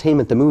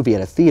Entertainment, the movie,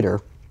 at a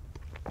theater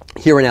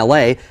here in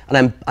LA,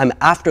 and I'm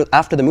after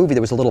the movie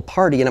there was a little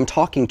party, and I'm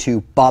talking to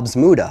Bob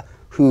Zmuda,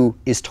 who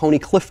is Tony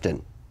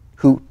Clifton,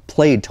 who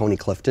played Tony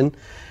Clifton,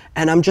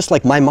 and I'm just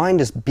like, my mind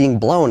is being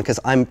blown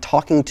because I'm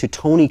talking to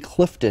Tony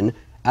Clifton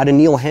at a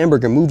Neil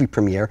Hamburger movie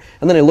premiere,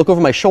 and then I look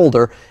over my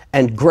shoulder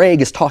and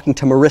Gregg is talking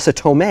to Marissa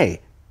Tomei.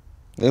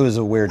 It was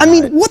a weird night. I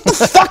mean, what the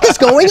fuck is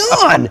going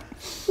on?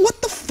 What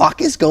the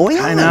fuck is going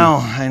on?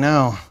 I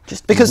know.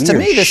 Just because to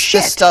me, this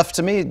shit. stuff,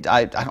 to me,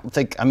 I don't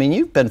think, I mean,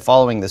 you've been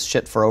following this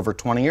shit for over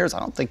 20 years. I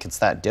don't think it's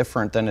that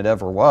different than it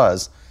ever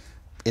was.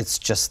 It's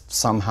just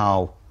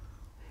somehow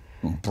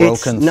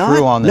broken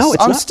through on this. No,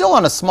 it's I'm not. still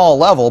on a small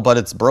level, but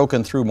it's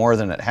broken through more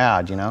than it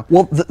had, you know?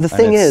 Well, the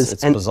thing is,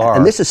 it's bizarre.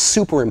 And this is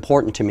super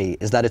important to me,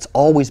 is that it's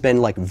always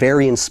been like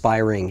very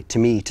inspiring to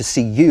me to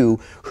see you,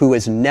 who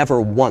has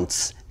never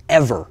once,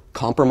 ever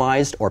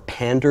compromised or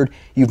pandered.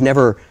 You've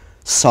never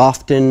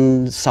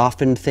softened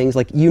things.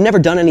 Like, you've never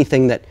done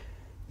anything that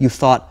you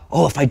thought,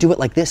 oh, if I do it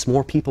like this,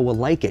 more people will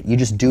like it. You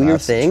just do your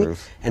thing,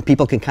 and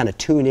people can kind of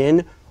tune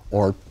in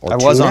or tune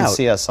out. I was on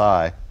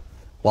CSI.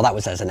 Well, that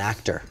was as an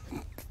actor.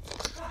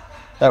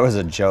 That was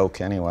a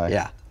joke anyway.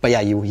 Yeah, but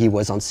yeah, he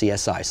was on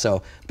CSI,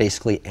 so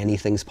basically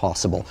anything's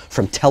possible.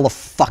 From Tell a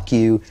Fuck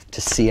You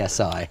to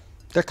CSI.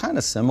 They're kind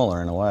of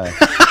similar in a way.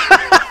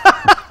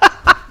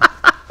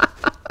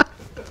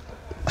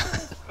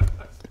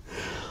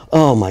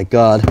 Oh my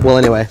God. Well,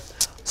 anyway,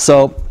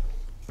 so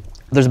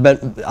there's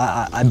been,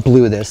 I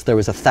blew this. There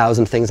was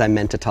 1,000 things I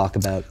meant to talk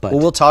about, but...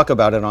 Well, we'll talk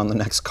about it on the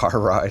next car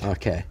ride.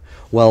 Okay.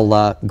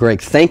 Well, Gregg,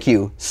 thank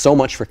you so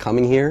much for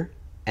coming here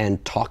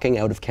and talking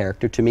out of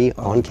character to me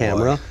on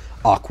camera.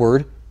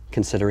 Awkward,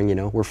 considering, you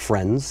know, we're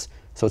friends,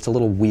 so it's a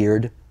little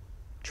weird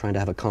trying to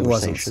have a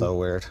conversation. It wasn't so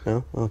weird.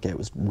 No? Okay, it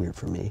was weird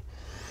for me.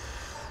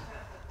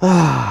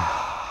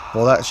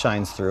 Well, that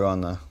shines through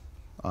on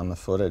the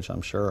footage,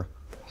 I'm sure.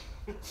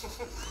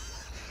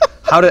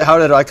 How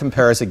did I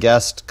compare as a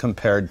guest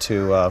compared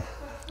to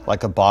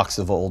like a box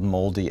of old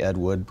moldy Ed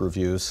Wood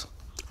reviews?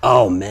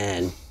 Oh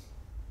man,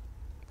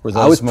 were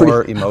those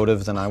more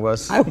emotive than I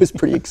was? I was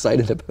pretty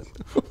excited about them.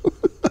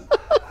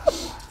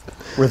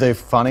 Were they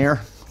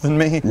funnier than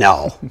me?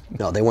 No,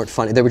 they weren't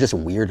funny. They were just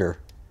weirder.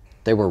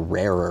 They were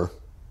rarer.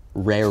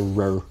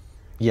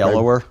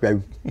 Yellower?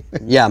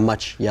 Yeah,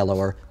 much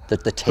yellower. The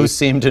tape. Who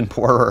seemed in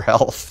poorer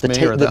health? The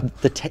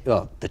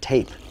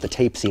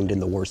tape seemed in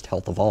the worst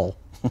health of all.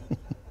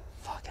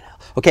 Fucking hell.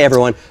 Okay,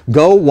 everyone,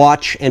 go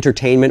watch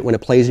Entertainment when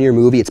it plays in your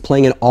movie. It's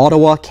playing in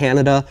Ottawa,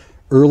 Canada,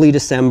 early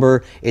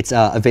December. It's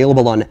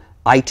available on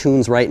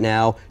iTunes right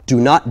now. Do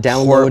not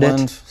download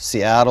Portland,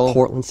 Seattle.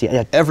 Portland,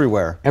 Seattle.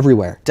 Everywhere.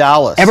 Everywhere.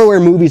 Dallas. Everywhere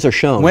movies are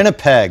shown.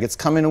 Winnipeg. It's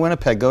coming to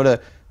Winnipeg. Go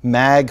to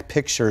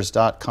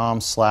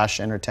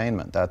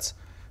magpictures.com/entertainment. That's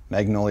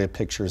Magnolia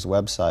Pictures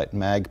website,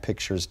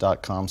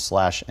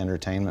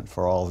 magpictures.com/entertainment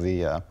for all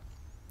the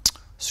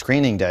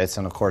screening dates.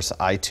 And of course,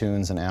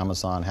 iTunes and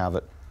Amazon have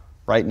it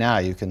right now.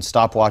 You can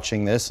stop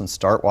watching this and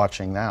start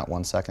watching that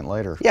 1 second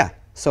later. Yeah,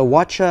 so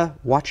watch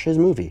his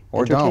movie,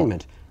 or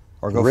Entertainment.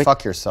 Don't. Or go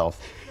fuck yourself.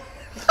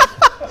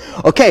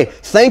 Okay,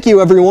 thank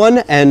you everyone,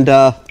 and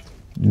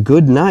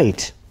good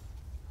night.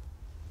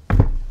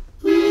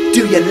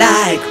 Do you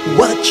like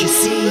what you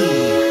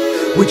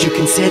see? Would you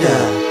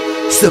consider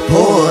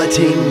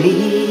supporting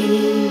me?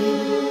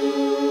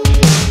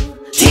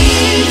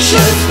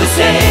 T-shirts for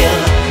sale.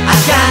 I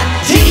got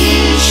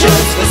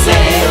T-shirts for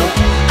sale.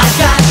 I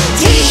got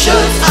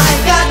T-shirts. I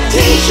got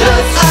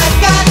T-shirts. I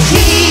got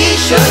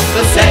T-shirts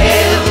for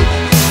sale.